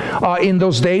like in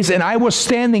those days. And I was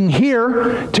standing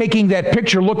here, taking that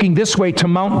picture, looking this way to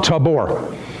Mount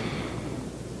Tabor.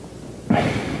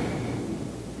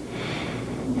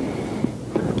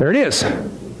 There it is.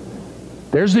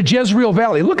 There's the Jezreel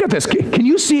Valley. Look at this. Can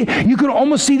you see? You can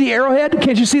almost see the arrowhead.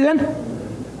 Can't you see that?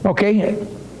 Okay.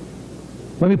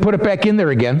 Let me put it back in there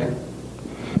again.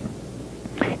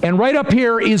 And right up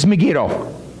here is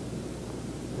Megiddo.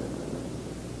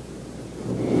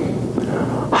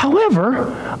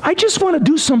 However, I just want to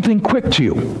do something quick to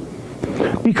you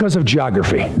because of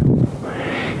geography.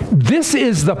 This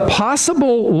is the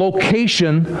possible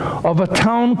location of a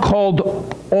town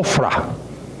called Ophrah.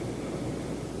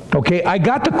 Okay, I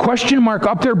got the question mark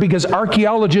up there because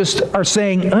archaeologists are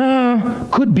saying,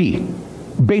 could be,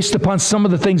 based upon some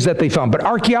of the things that they found. But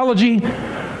archaeology,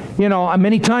 you know,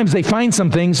 many times they find some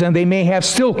things and they may have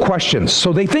still questions.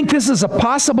 So they think this is a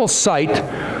possible site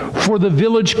for the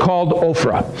village called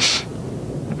Ophrah.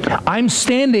 I'm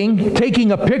standing,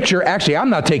 taking a picture. Actually,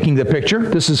 I'm not taking the picture.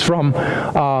 This is from,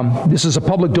 this is a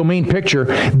public domain picture.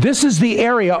 This is the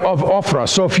area of Ophrah.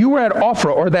 So if you were at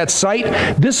Ophrah or that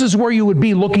site, this is where you would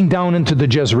be looking down into the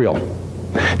Jezreel.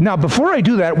 Now, before I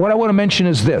do that, what I want to mention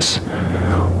is this.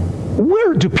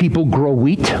 Where do people grow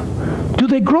wheat? Do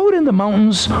they grow it in the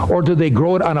mountains or do they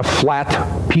grow it on a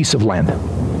flat piece of land?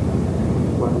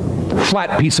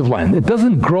 Flat piece of land. It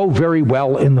doesn't grow very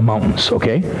well in the mountains,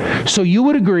 okay? So you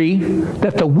would agree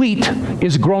that the wheat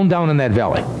is grown down in that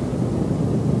valley,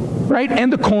 right?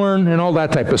 And the corn and all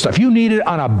that type of stuff. You need it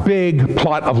on a big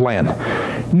plot of land.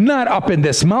 Not up in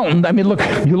this mountain. I mean, look,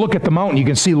 you look at the mountain, you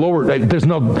can see lower, there's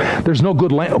no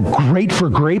good land. Oh, great for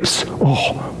grapes?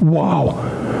 Oh, wow.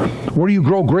 Where do you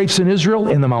grow grapes in Israel?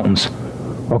 In the mountains.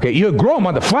 Okay, you grow them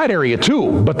on the flat area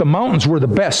too, but the mountains were the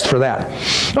best for that.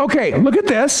 Okay, look at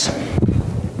this.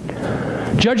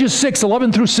 Judges 6,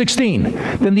 11 through 16.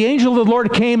 Then the angel of the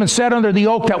Lord came and sat under the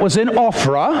oak that was in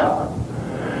Ophrah,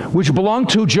 which belonged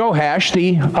to Joash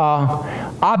the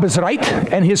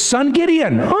Abizrite, and his son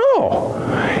Gideon.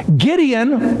 Oh,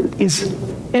 Gideon is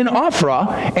in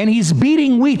Ophrah, and he's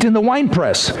beating wheat in the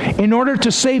winepress in order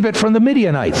to save it from the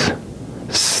Midianites.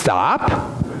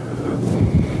 Stop.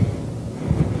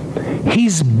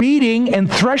 He's beating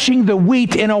and threshing the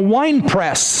wheat in a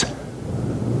winepress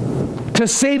to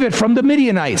save it from the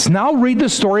Midianites. Now read the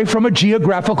story from a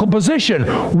geographical position.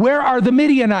 Where are the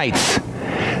Midianites?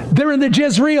 They're in the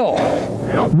Jezreel.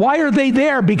 Why are they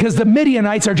there? Because the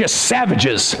Midianites are just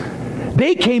savages.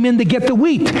 They came in to get the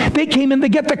wheat. They came in to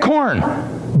get the corn.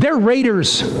 They're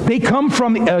raiders. They come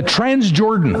from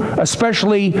Transjordan,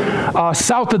 especially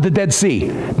south of the Dead Sea.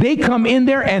 They come in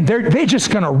there and they're just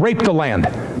going to rape the land.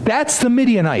 That's the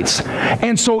Midianites.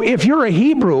 And so if you're a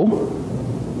Hebrew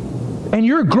and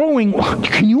you're growing,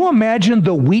 can you imagine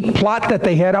the wheat plot that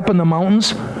they had up in the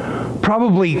mountains?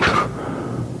 Probably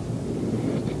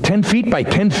 10 feet by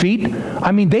 10 feet.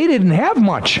 I mean, they didn't have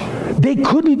much. They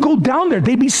couldn't go down there.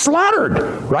 They'd be slaughtered,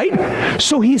 right?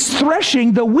 So he's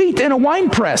threshing the wheat in a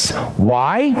winepress.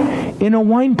 Why in a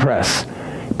winepress?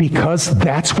 Because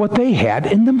that's what they had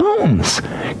in the mountains.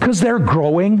 Because they're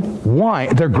growing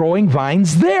wine. They're growing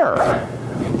vines there.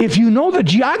 If you know the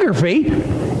geography,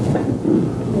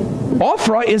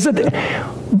 Ophrah is a...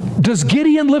 Does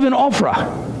Gideon live in Ophrah?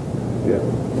 Yeah.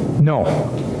 No.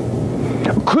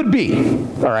 Could be,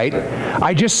 all right?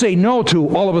 I just say no to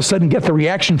all of a sudden get the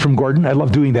reaction from Gordon. I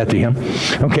love doing that to him.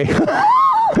 Okay.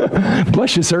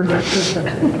 Bless you, sir.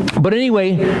 But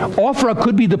anyway, Ophrah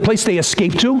could be the place they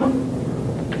escaped to.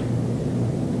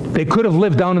 They could have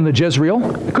lived down in the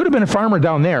Jezreel. It could have been a farmer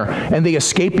down there, and they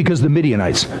escaped because of the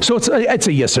Midianites. So it's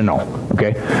a yes or no,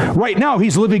 okay? Right now,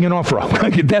 he's living in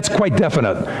Ophrah. That's quite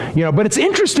definite. You know, but it's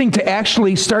interesting to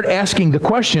actually start asking the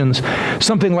questions,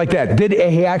 something like that. Did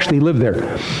he actually live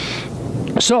there?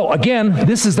 So again,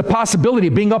 this is the possibility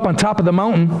of being up on top of the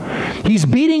mountain. He's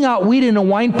beating out wheat in a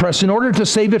wine press in order to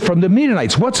save it from the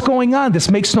Midianites. What's going on? This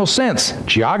makes no sense.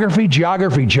 Geography,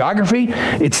 geography, geography.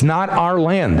 It's not our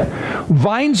land.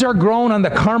 Vines are grown on the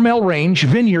Carmel Range,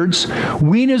 vineyards.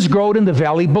 Wheat is grown in the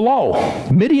valley below.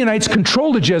 Midianites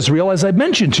controlled Jezreel, as I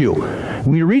mentioned to you.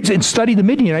 When you read and study the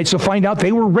Midianites, you'll find out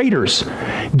they were raiders.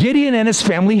 Gideon and his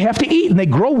family have to eat, and they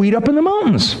grow wheat up in the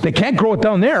mountains. They can't grow it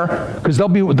down there because they'll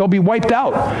be wiped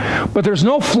out. But there's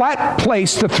no flat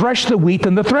place to thresh the wheat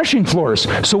than the threshing floors.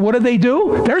 So what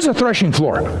do? There's a threshing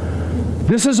floor.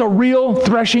 This is a real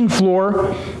threshing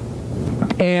floor.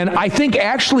 And I think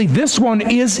actually this one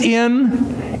is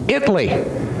in Italy.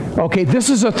 Okay, this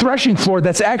is a threshing floor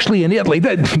that's actually in Italy.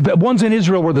 The ones in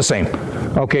Israel were the same.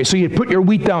 Okay, so you put your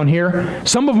wheat down here.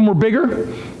 Some of them were bigger.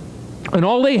 And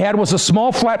all they had was a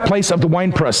small flat place of the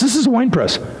wine press. This is a wine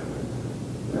press.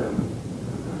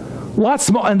 Lots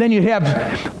small, and then you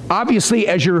have, obviously,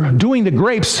 as you're doing the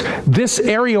grapes, this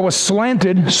area was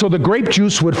slanted so the grape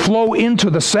juice would flow into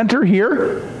the center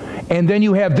here, and then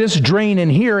you have this drain in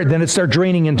here, and then it starts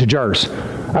draining into jars.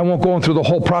 I won't go through the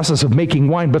whole process of making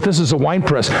wine, but this is a wine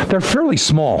press. They're fairly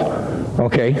small,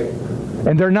 okay?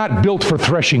 And they're not built for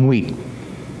threshing wheat.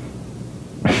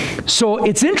 So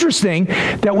it's interesting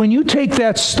that when you take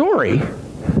that story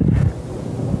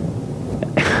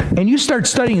and you start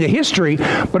studying the history,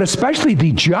 but especially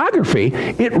the geography,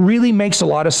 it really makes a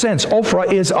lot of sense.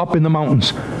 Ophrah is up in the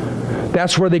mountains.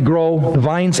 That's where they grow the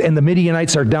vines, and the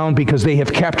Midianites are down because they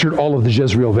have captured all of the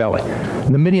Jezreel Valley.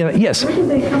 And the Midianites, yes? Where did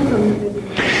they come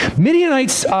from?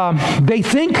 Midianites, they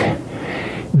think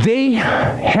they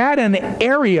had an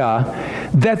area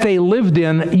that they lived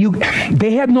in.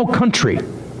 They had no country,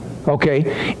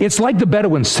 okay? It's like the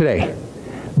Bedouins today.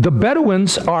 The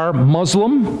Bedouins are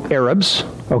Muslim Arabs,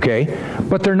 okay,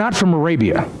 but they're not from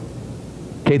Arabia.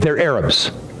 Okay, they're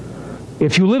Arabs.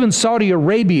 If you live in Saudi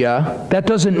Arabia, that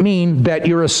doesn't mean that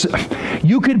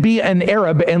you could be an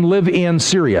Arab and live in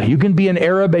Syria. You can be an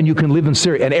Arab and you can live in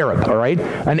Syria. An Arab, all right?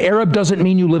 An Arab doesn't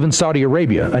mean you live in Saudi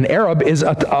Arabia. An Arab is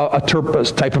a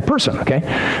type of person, okay?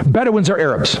 Bedouins are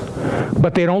Arabs,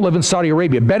 but they don't live in Saudi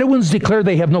Arabia. Bedouins declare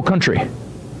they have no country.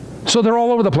 So they're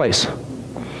all over the place.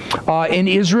 In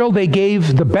Israel, they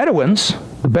gave the Bedouins,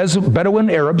 the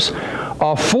Bedouin Arabs,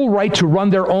 a full right to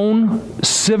run their own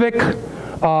civic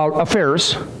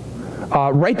affairs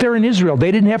right there in Israel.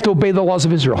 They didn't have to obey the laws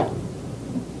of Israel.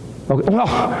 Okay,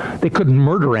 well, they couldn't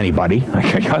murder anybody.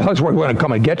 That's where we want to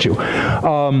come and get you.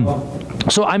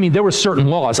 So, I mean, there were certain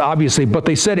laws, obviously, but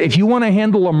they said if you want to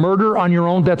handle a murder on your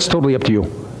own, that's totally up to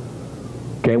you.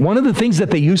 Okay, one of the things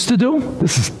that they used to do,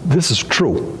 this is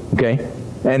true, okay?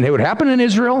 And it would happen in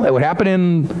Israel. It would happen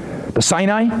in the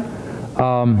Sinai.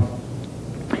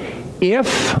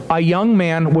 If a young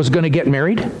man was going to get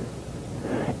married,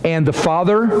 and the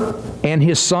father and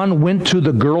his son went to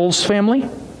the girl's family,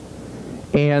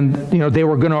 and they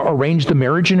were going to arrange the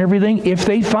marriage and everything, if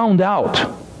they found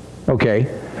out, okay,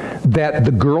 that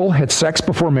the girl had sex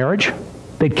before marriage,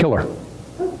 they'd kill her.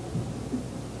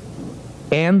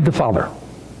 And the father.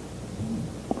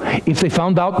 If they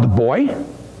found out the boy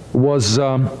was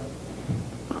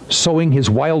sowing his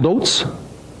wild oats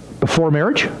before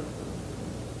marriage,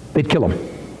 they'd kill him.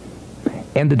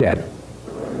 And the dad.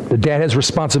 The dad has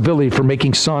responsibility for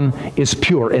making son is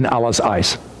pure in Allah's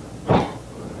eyes.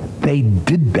 They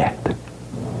did that.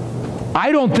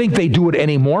 I don't think they do it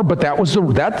anymore, but that was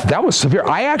severe.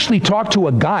 I actually talked to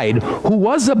a guide who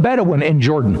was a Bedouin in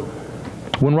Jordan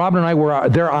when Robin and I were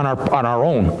there on our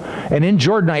own. And in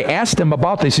Jordan, I asked him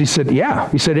about this. He said, yeah.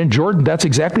 He said, in Jordan, that's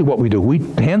exactly what we do. We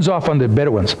hands off on the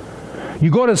Bedouins. You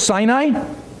go to Sinai,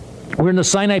 we're in the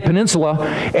Sinai Peninsula,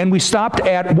 and we stopped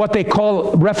at what they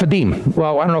call Rephidim.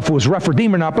 Well, I don't know if it was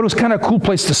Rephidim or not, but it was kind of a cool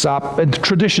place to stop, and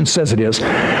tradition says it is.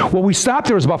 Well, we stopped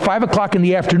there. It was about 5 o'clock in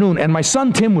the afternoon, and my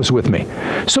son Tim was with me.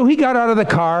 So he got out of the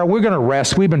car. We're going to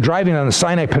rest. We've been driving on the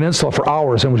Sinai Peninsula for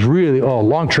hours, and it was really a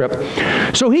long trip.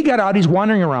 So he got out. He's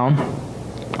wandering around,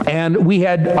 and we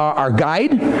had our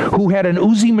guide, who had an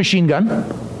Uzi machine gun,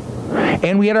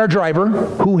 and we had our driver,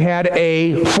 who had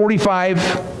a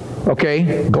 45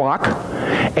 Glock,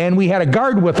 and we had a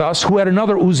guard with us who had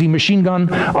another Uzi machine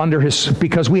gun under his,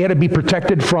 because we had to be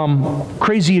protected from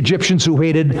crazy Egyptians who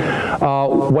hated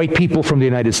white people from the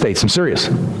United States. I'm serious.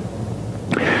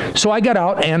 So I got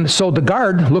out, and so the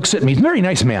guard looks at me. He's a very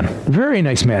nice man, very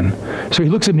nice man. So he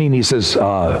looks at me and he says,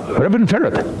 Reverend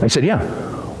Ferret. I said, yeah.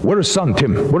 Where's son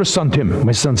Tim? Where's son Tim?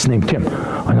 My son's named Tim.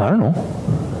 I don't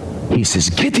know. He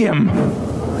says, get him.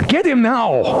 Get him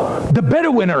now. The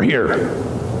Bedouin are here.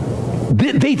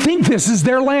 They think this is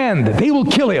their land. They will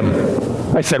kill him.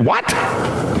 I said, what?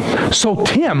 So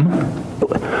Tim,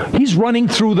 he's running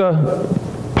through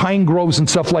the pine groves and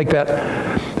stuff like that.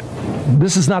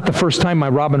 This is not the first time my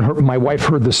wife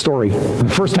heard this story. The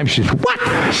first time she said, what?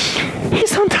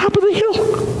 He's on top of the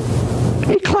hill.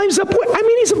 He climbs up, I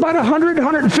mean, he's about 100,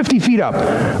 150 feet up.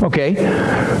 Okay.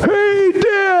 Hey,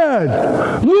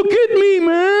 Dad, look at me,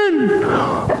 man.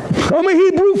 I'm a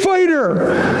Hebrew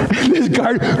fighter. And this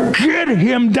guy, get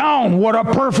him down. What a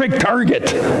perfect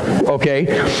target. Okay?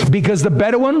 Because the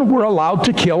Bedouin were allowed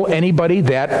to kill anybody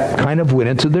that kind of went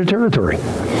into their territory.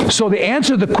 So to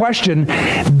answer the question,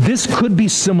 this could be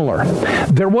similar.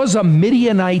 There was a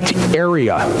Midianite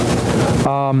area.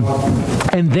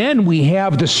 And then we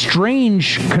have the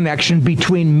strange connection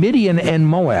between Midian and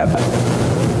Moab.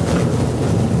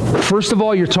 First of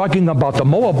all, you're talking about the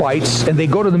Moabites, and they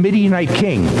go to the Midianite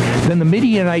king. Then the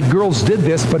Midianite girls did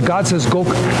this, but God says, go.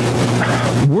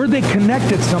 Were they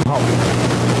connected somehow?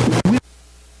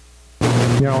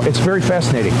 You know, it's very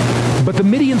fascinating. But the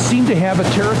Midians seemed to have a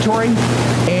territory,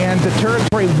 and the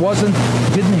territory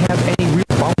didn't have any real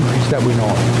boundaries that we know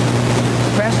of.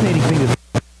 Fascinating thing to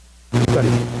study.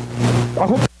 I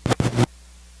hope.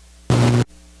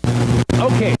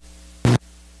 Okay.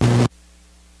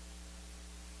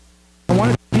 I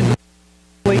want to give the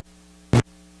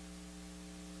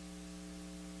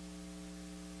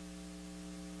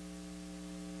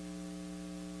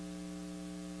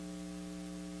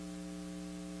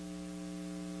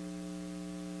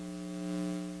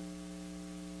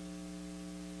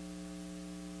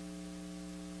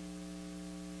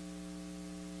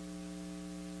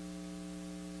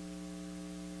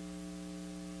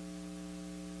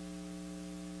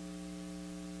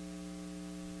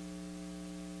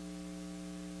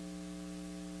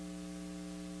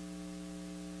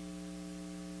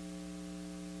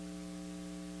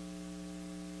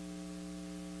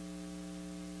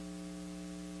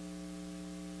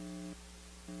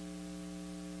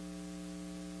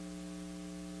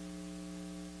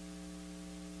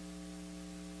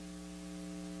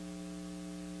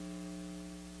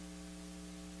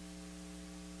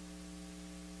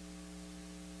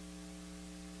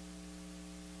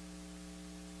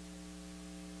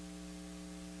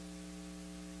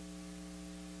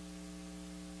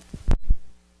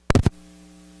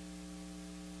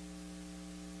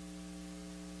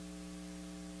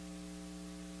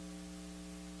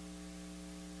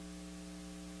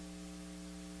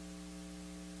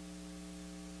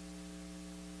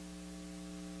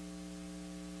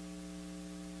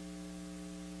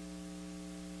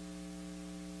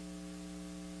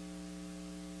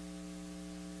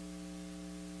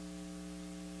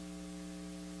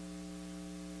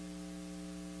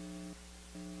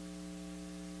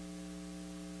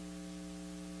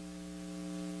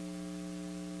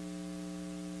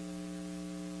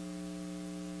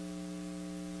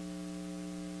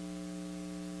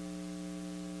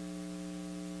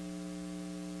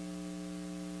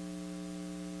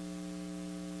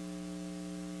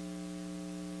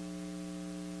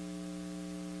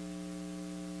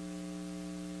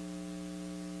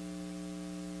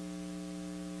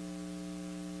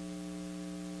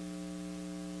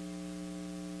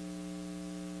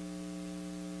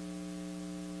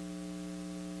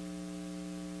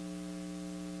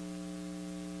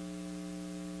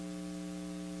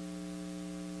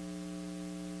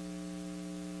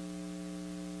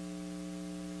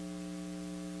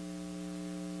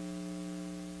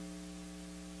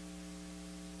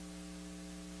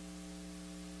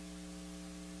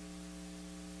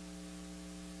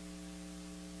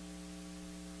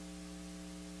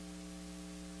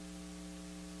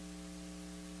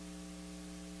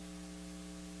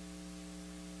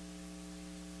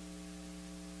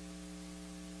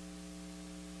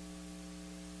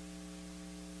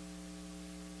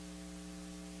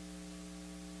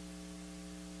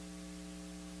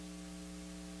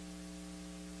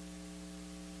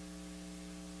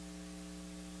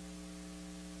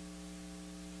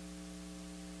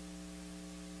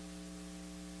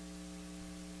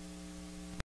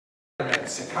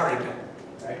Sakari,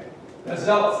 right? The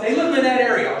Zealots. They lived in that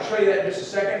area. I'll show you that in just a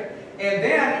second. And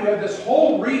then you have this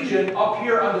whole region up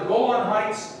here on the Golan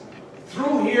Heights,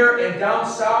 through here and down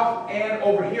south and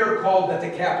over here called the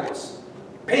Decapolis.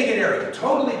 Pagan area,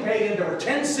 totally pagan. There were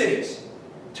 10 cities.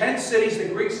 10 cities the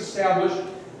Greeks established.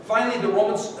 Finally, the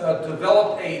Romans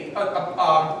developed a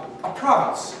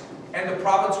province. And the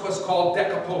province was called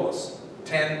Decapolis.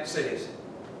 10 cities.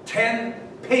 10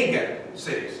 pagan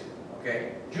cities.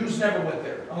 Okay? Jews never went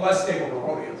there, unless they were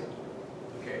Herodians.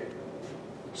 Okay?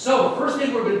 So, the first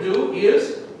thing we're going to do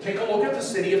is take a look at the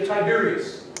city of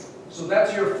Tiberias. So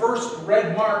that's your first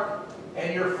red mark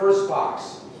and your first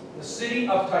box. The city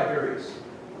of Tiberias.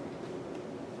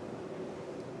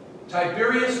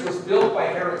 Tiberias was built by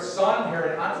Herod's son,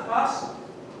 Herod Antipas,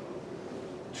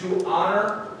 to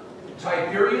honor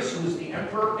Tiberius, who was the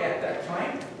emperor at that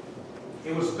time.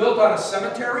 It was built on a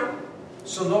cemetery,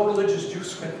 so no religious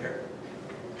Jews went there,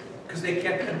 because they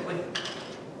can't be unclean.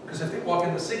 Because if they walk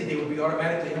in the city, they would be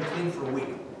automatically unclean for a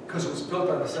week, because it was built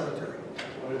on a cemetery.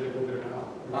 Why do they go there now?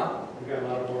 Huh? We've got a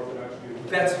lot of Orthodox people.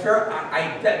 That's fair.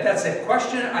 That's a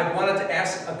question I wanted to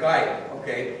ask a guide,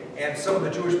 okay? And some of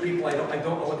the Jewish people, I don't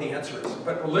know what the answer is.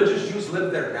 But religious Jews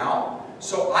live there now,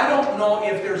 so I don't know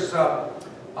if there's a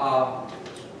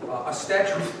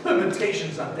statute of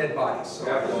limitations on dead bodies. So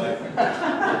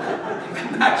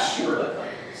I'm not sure.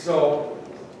 So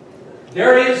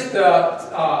there is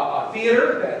the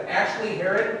theater that actually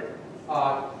Herod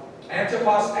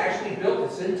Antipas actually built.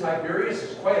 It's in Tiberias.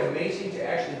 It's quite amazing to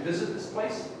actually visit this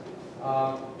place.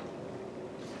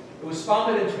 It was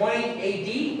founded in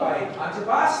 20 AD by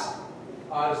Antipas.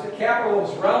 It's the capital of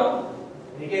his realm.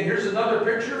 And again, here's another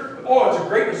picture. Oh, it's a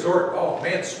great resort. Oh,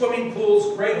 man, swimming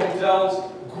pools, great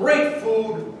hotels, great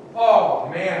food. Oh,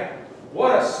 man,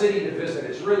 what a city to visit.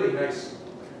 It's really nice.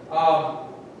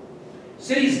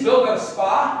 City's built on a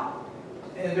spa,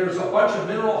 and there's a bunch of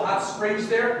mineral hot springs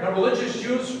there. Now, religious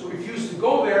Jews refused to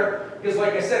go there because,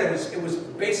 like I said, it was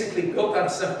basically built on a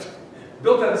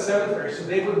cemetery, so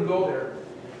they wouldn't go there.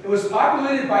 It was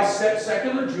populated by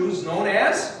secular Jews known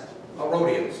as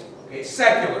Herodians. Okay,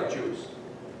 secular Jews.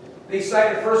 They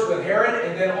sided first with Herod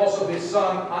and then also his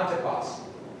son Antipas.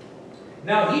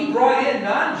 Now he brought in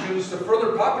non-Jews to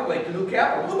further populate the new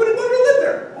capital. Nobody wanted to live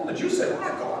there. Well, the Jews said, we're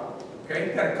not going. Okay,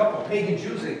 he got a couple of pagan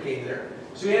Jews that came there.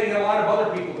 So he had to get a lot of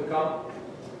other people to come.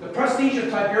 The prestige of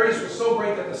Tiberias was so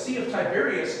great that the Sea of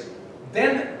Tiberias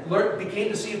then became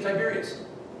the Sea of Tiberias.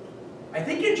 I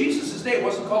think in Jesus' day it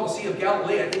wasn't called the Sea of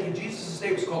Galilee. I think in Jesus' day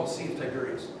it was called the Sea of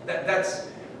Tiberias.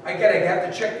 I have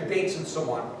to check the dates and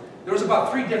so on. There was about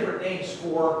 3 different names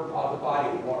for the body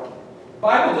of water. The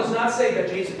Bible does not say that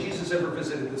Jesus ever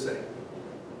visited the city.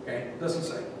 Okay, it doesn't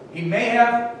say. He may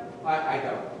have, I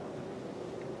doubt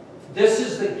it. This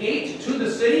is the gate to the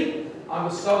city on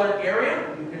the southern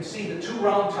area. You can see the 2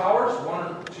 round towers,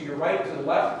 one to your right, to the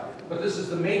left. But this is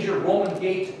the major Roman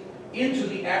gate into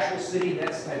the actual city, and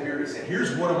that's Tiberias. And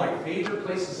here's one of my favorite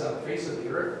places on the face of the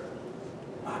earth.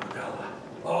 Magdala.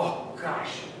 Oh,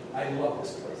 gosh. I love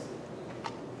this place.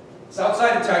 It's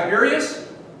outside of Tiberias.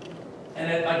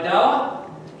 And at Magdala,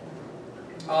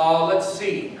 let's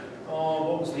see.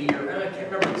 What was the year? I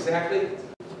can't remember exactly.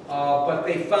 But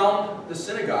they found the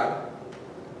synagogue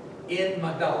in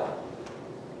Magdala.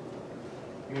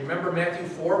 You remember Matthew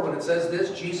 4 when it says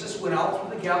this? Jesus went out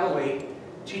through the Galilee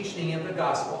teaching him the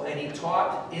gospel, and he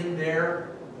taught in their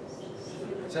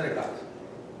synagogues.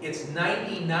 It's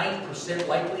 99%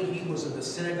 likely he was in the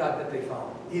synagogue that they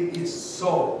found. It is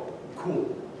so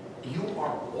cool. You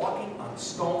are walking on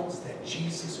stones that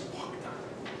Jesus walked on.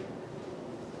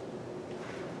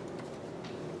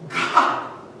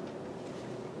 God!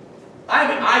 I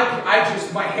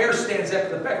mean, my hair stands up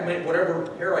to the back of my,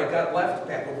 whatever hair I got left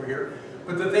back over here.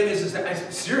 But the thing is that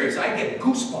I'm serious. I get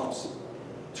goosebumps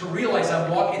to realize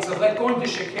I'm walking. It's like going to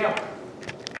Shechem.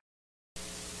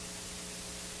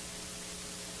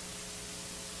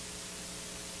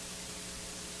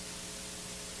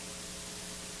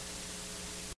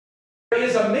 There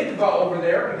is a mikvah over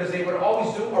there because they would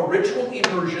always do a ritual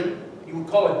immersion. You would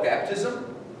call it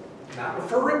baptism. Not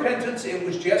for repentance. It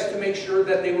was just to make sure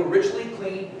that they were ritually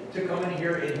clean to come in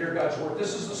here and hear God's word.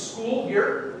 This is the school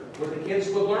here where the kids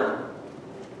would learn.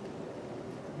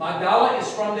 Magdala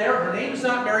is from there. Her name is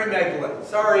not Mary Magdalene.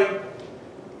 Sorry.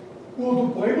 Well,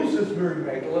 the Bible says Mary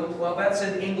Magdalene. Well, that's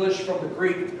in English from the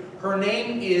Greek. Her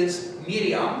name is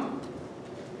Miriam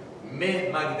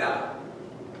Magdala.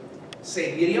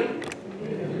 Say Miriam.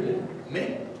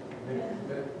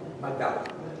 Magdala.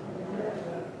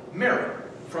 Mary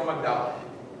from Magdala.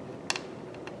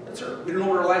 That's her. We don't know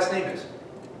what her last name is.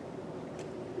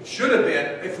 It should have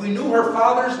been, if we knew her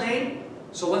father's name,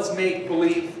 so let's make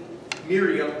believe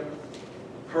Miriam,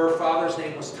 her father's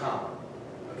name was Tom.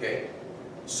 Okay?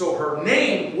 So her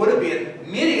name would have been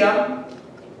Miriam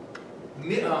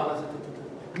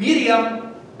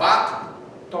Bat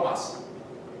Thomas.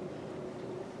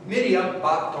 Miriam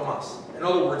Bat Thomas. In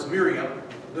other words, Miriam,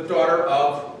 the daughter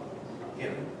of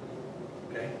him.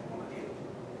 Okay?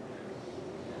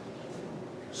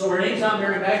 So her name's not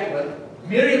Mary Magdalene.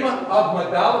 Miriam of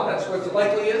Magdala, that's what it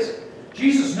likely is.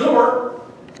 Jesus knew her.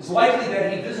 It's likely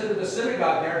that he visited the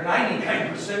synagogue there,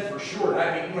 99% for sure.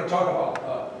 I mean, you want to talk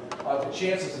about the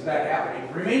chances of that happening.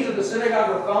 The remains of the synagogue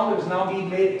were found. It is now being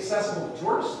made accessible to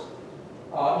tourists.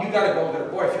 You got to go there.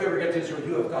 Boy, if you ever get to Israel,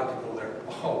 you have got to go there.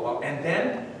 Oh, wow. And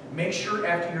then make sure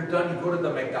after you're done you go to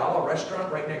the Magdala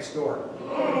restaurant right next door.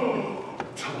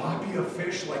 Tilapia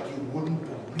fish like you wouldn't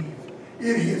believe.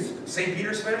 It is. St.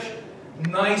 Peter's fish,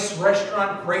 nice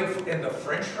restaurant, great, and the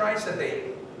French fries that they,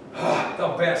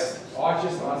 the best. Oh, it's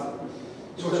just awesome.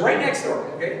 So it's right next door,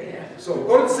 okay? Yeah. So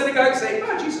go to the synagogue, say,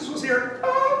 Jesus was here.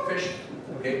 Fish,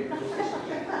 okay?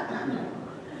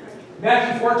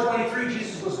 Matthew 4:23,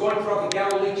 Jesus was going throughout the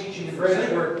Galilee teaching in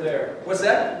Ferret worked there. What's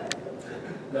that?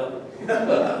 No.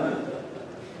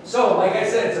 So, like I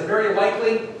said, it's a very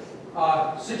likely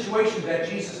situation that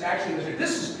Jesus actually was here.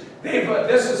 This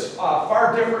is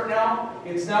far different now.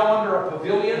 It's now under a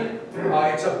pavilion.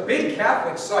 It's a big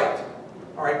Catholic site.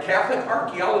 All right, Catholic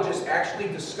archaeologists actually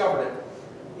discovered it.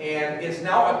 And it's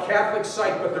now a Catholic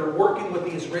site, but they're working with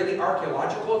the Israeli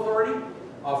Archaeological Authority.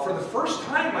 For the first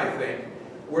time, I think,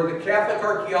 where the Catholic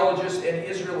archaeologists and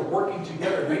Israel are working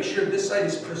together to make sure this site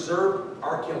is preserved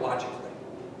archaeologically.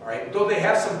 All right, though they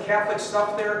have some Catholic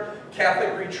stuff there,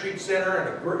 Catholic retreat center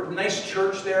and a nice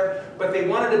church there, but they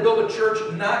wanted to build a church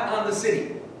not on the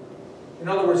city. In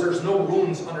other words, there's no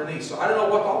ruins underneath. So I don't know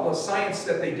what all the science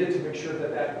that they did to make sure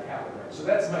that that happened. Right? So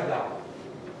that's my doubt.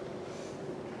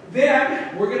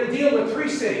 Then we're going to deal with 3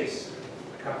 cities: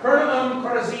 Capernaum,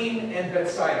 Chorazin, and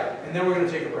Bethsaida. And then we're going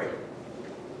to take a break.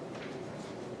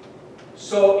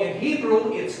 So in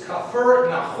Hebrew, it's Kafir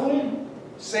Nahum.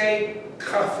 Say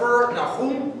Kafir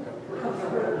Nahum.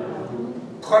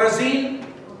 Chorazin.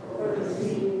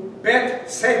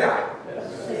 Bethsaida.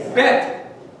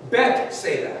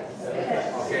 Bethsaida.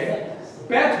 Okay.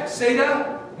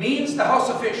 Bethsaida means the house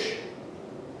of fish.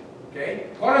 Okay.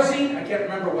 Chorazin, I can't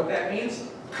remember what that means.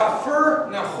 Kafir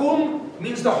Nahum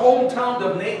means the hometown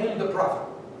of Nahum the prophet.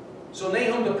 So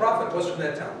Nahum the prophet was from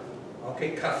that town.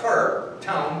 Okay, Kafir,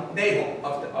 town, Nahum,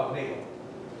 of Nahum.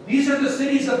 These are the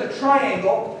cities of the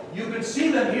triangle. You can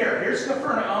see them here. Here's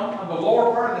Capernaum on the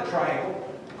lower part of the triangle.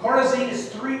 Chorazin is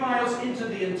 3 miles into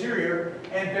the interior,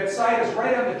 and Bethsaida is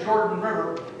right on the Jordan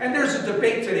River. And there's a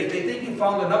debate today. They think you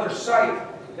found another site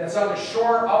that's on the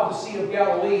shore of the Sea of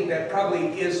Galilee that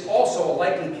probably is also a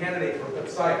likely candidate for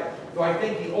Bethsaida. Though I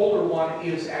think the older one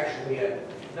is actually it.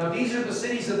 Now these are the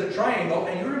cities of the triangle,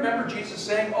 and you remember Jesus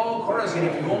saying, oh, Chorazin,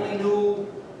 if you only knew,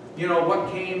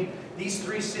 what came, these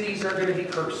 3 cities are going to be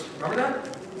cursed. Remember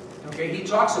that? Okay, he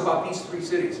talks about these 3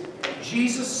 cities.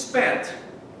 Jesus spent,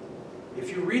 if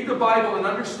you read the Bible and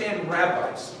understand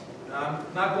rabbis, I'm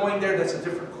not going there, that's a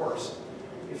different course.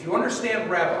 If you understand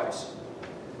rabbis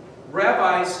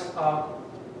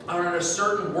are in a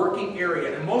certain working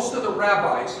area, and most of the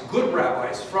rabbis, good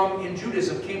rabbis in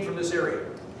Judaism came from this area.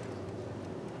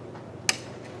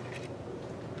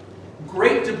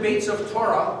 Great debates of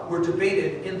Torah were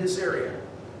debated in this area,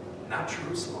 not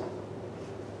Jerusalem.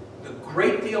 The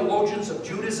great theologians of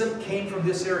Judaism came from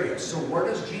this area. So where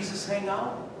does Jesus hang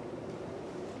out?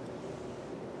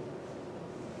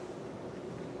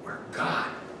 Where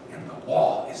God and the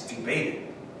law is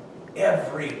debated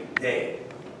every day.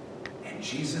 And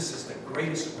Jesus is the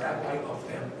greatest rabbi of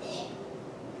them all.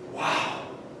 Wow.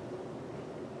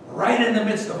 Right in the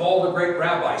midst of all the great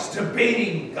rabbis,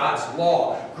 debating God's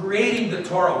law, creating the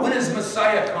Torah. When is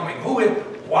Messiah coming?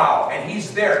 Wow, and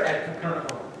he's there at Capernaum.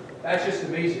 That's just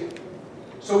amazing.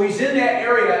 So he's in that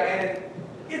area, and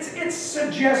it's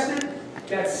suggested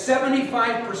that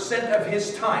 75% of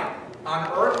his time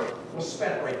on earth was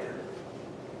spent right there.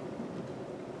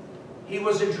 He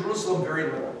was in Jerusalem very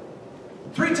little.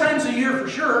 3 times a year for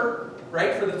sure,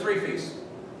 right, for the 3 feasts.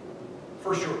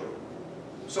 For sure.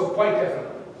 So quite definitely.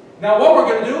 Now what we're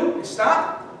going to do is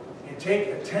stop and take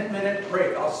a 10-minute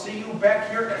break. I'll see you back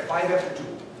here at 5 after 2.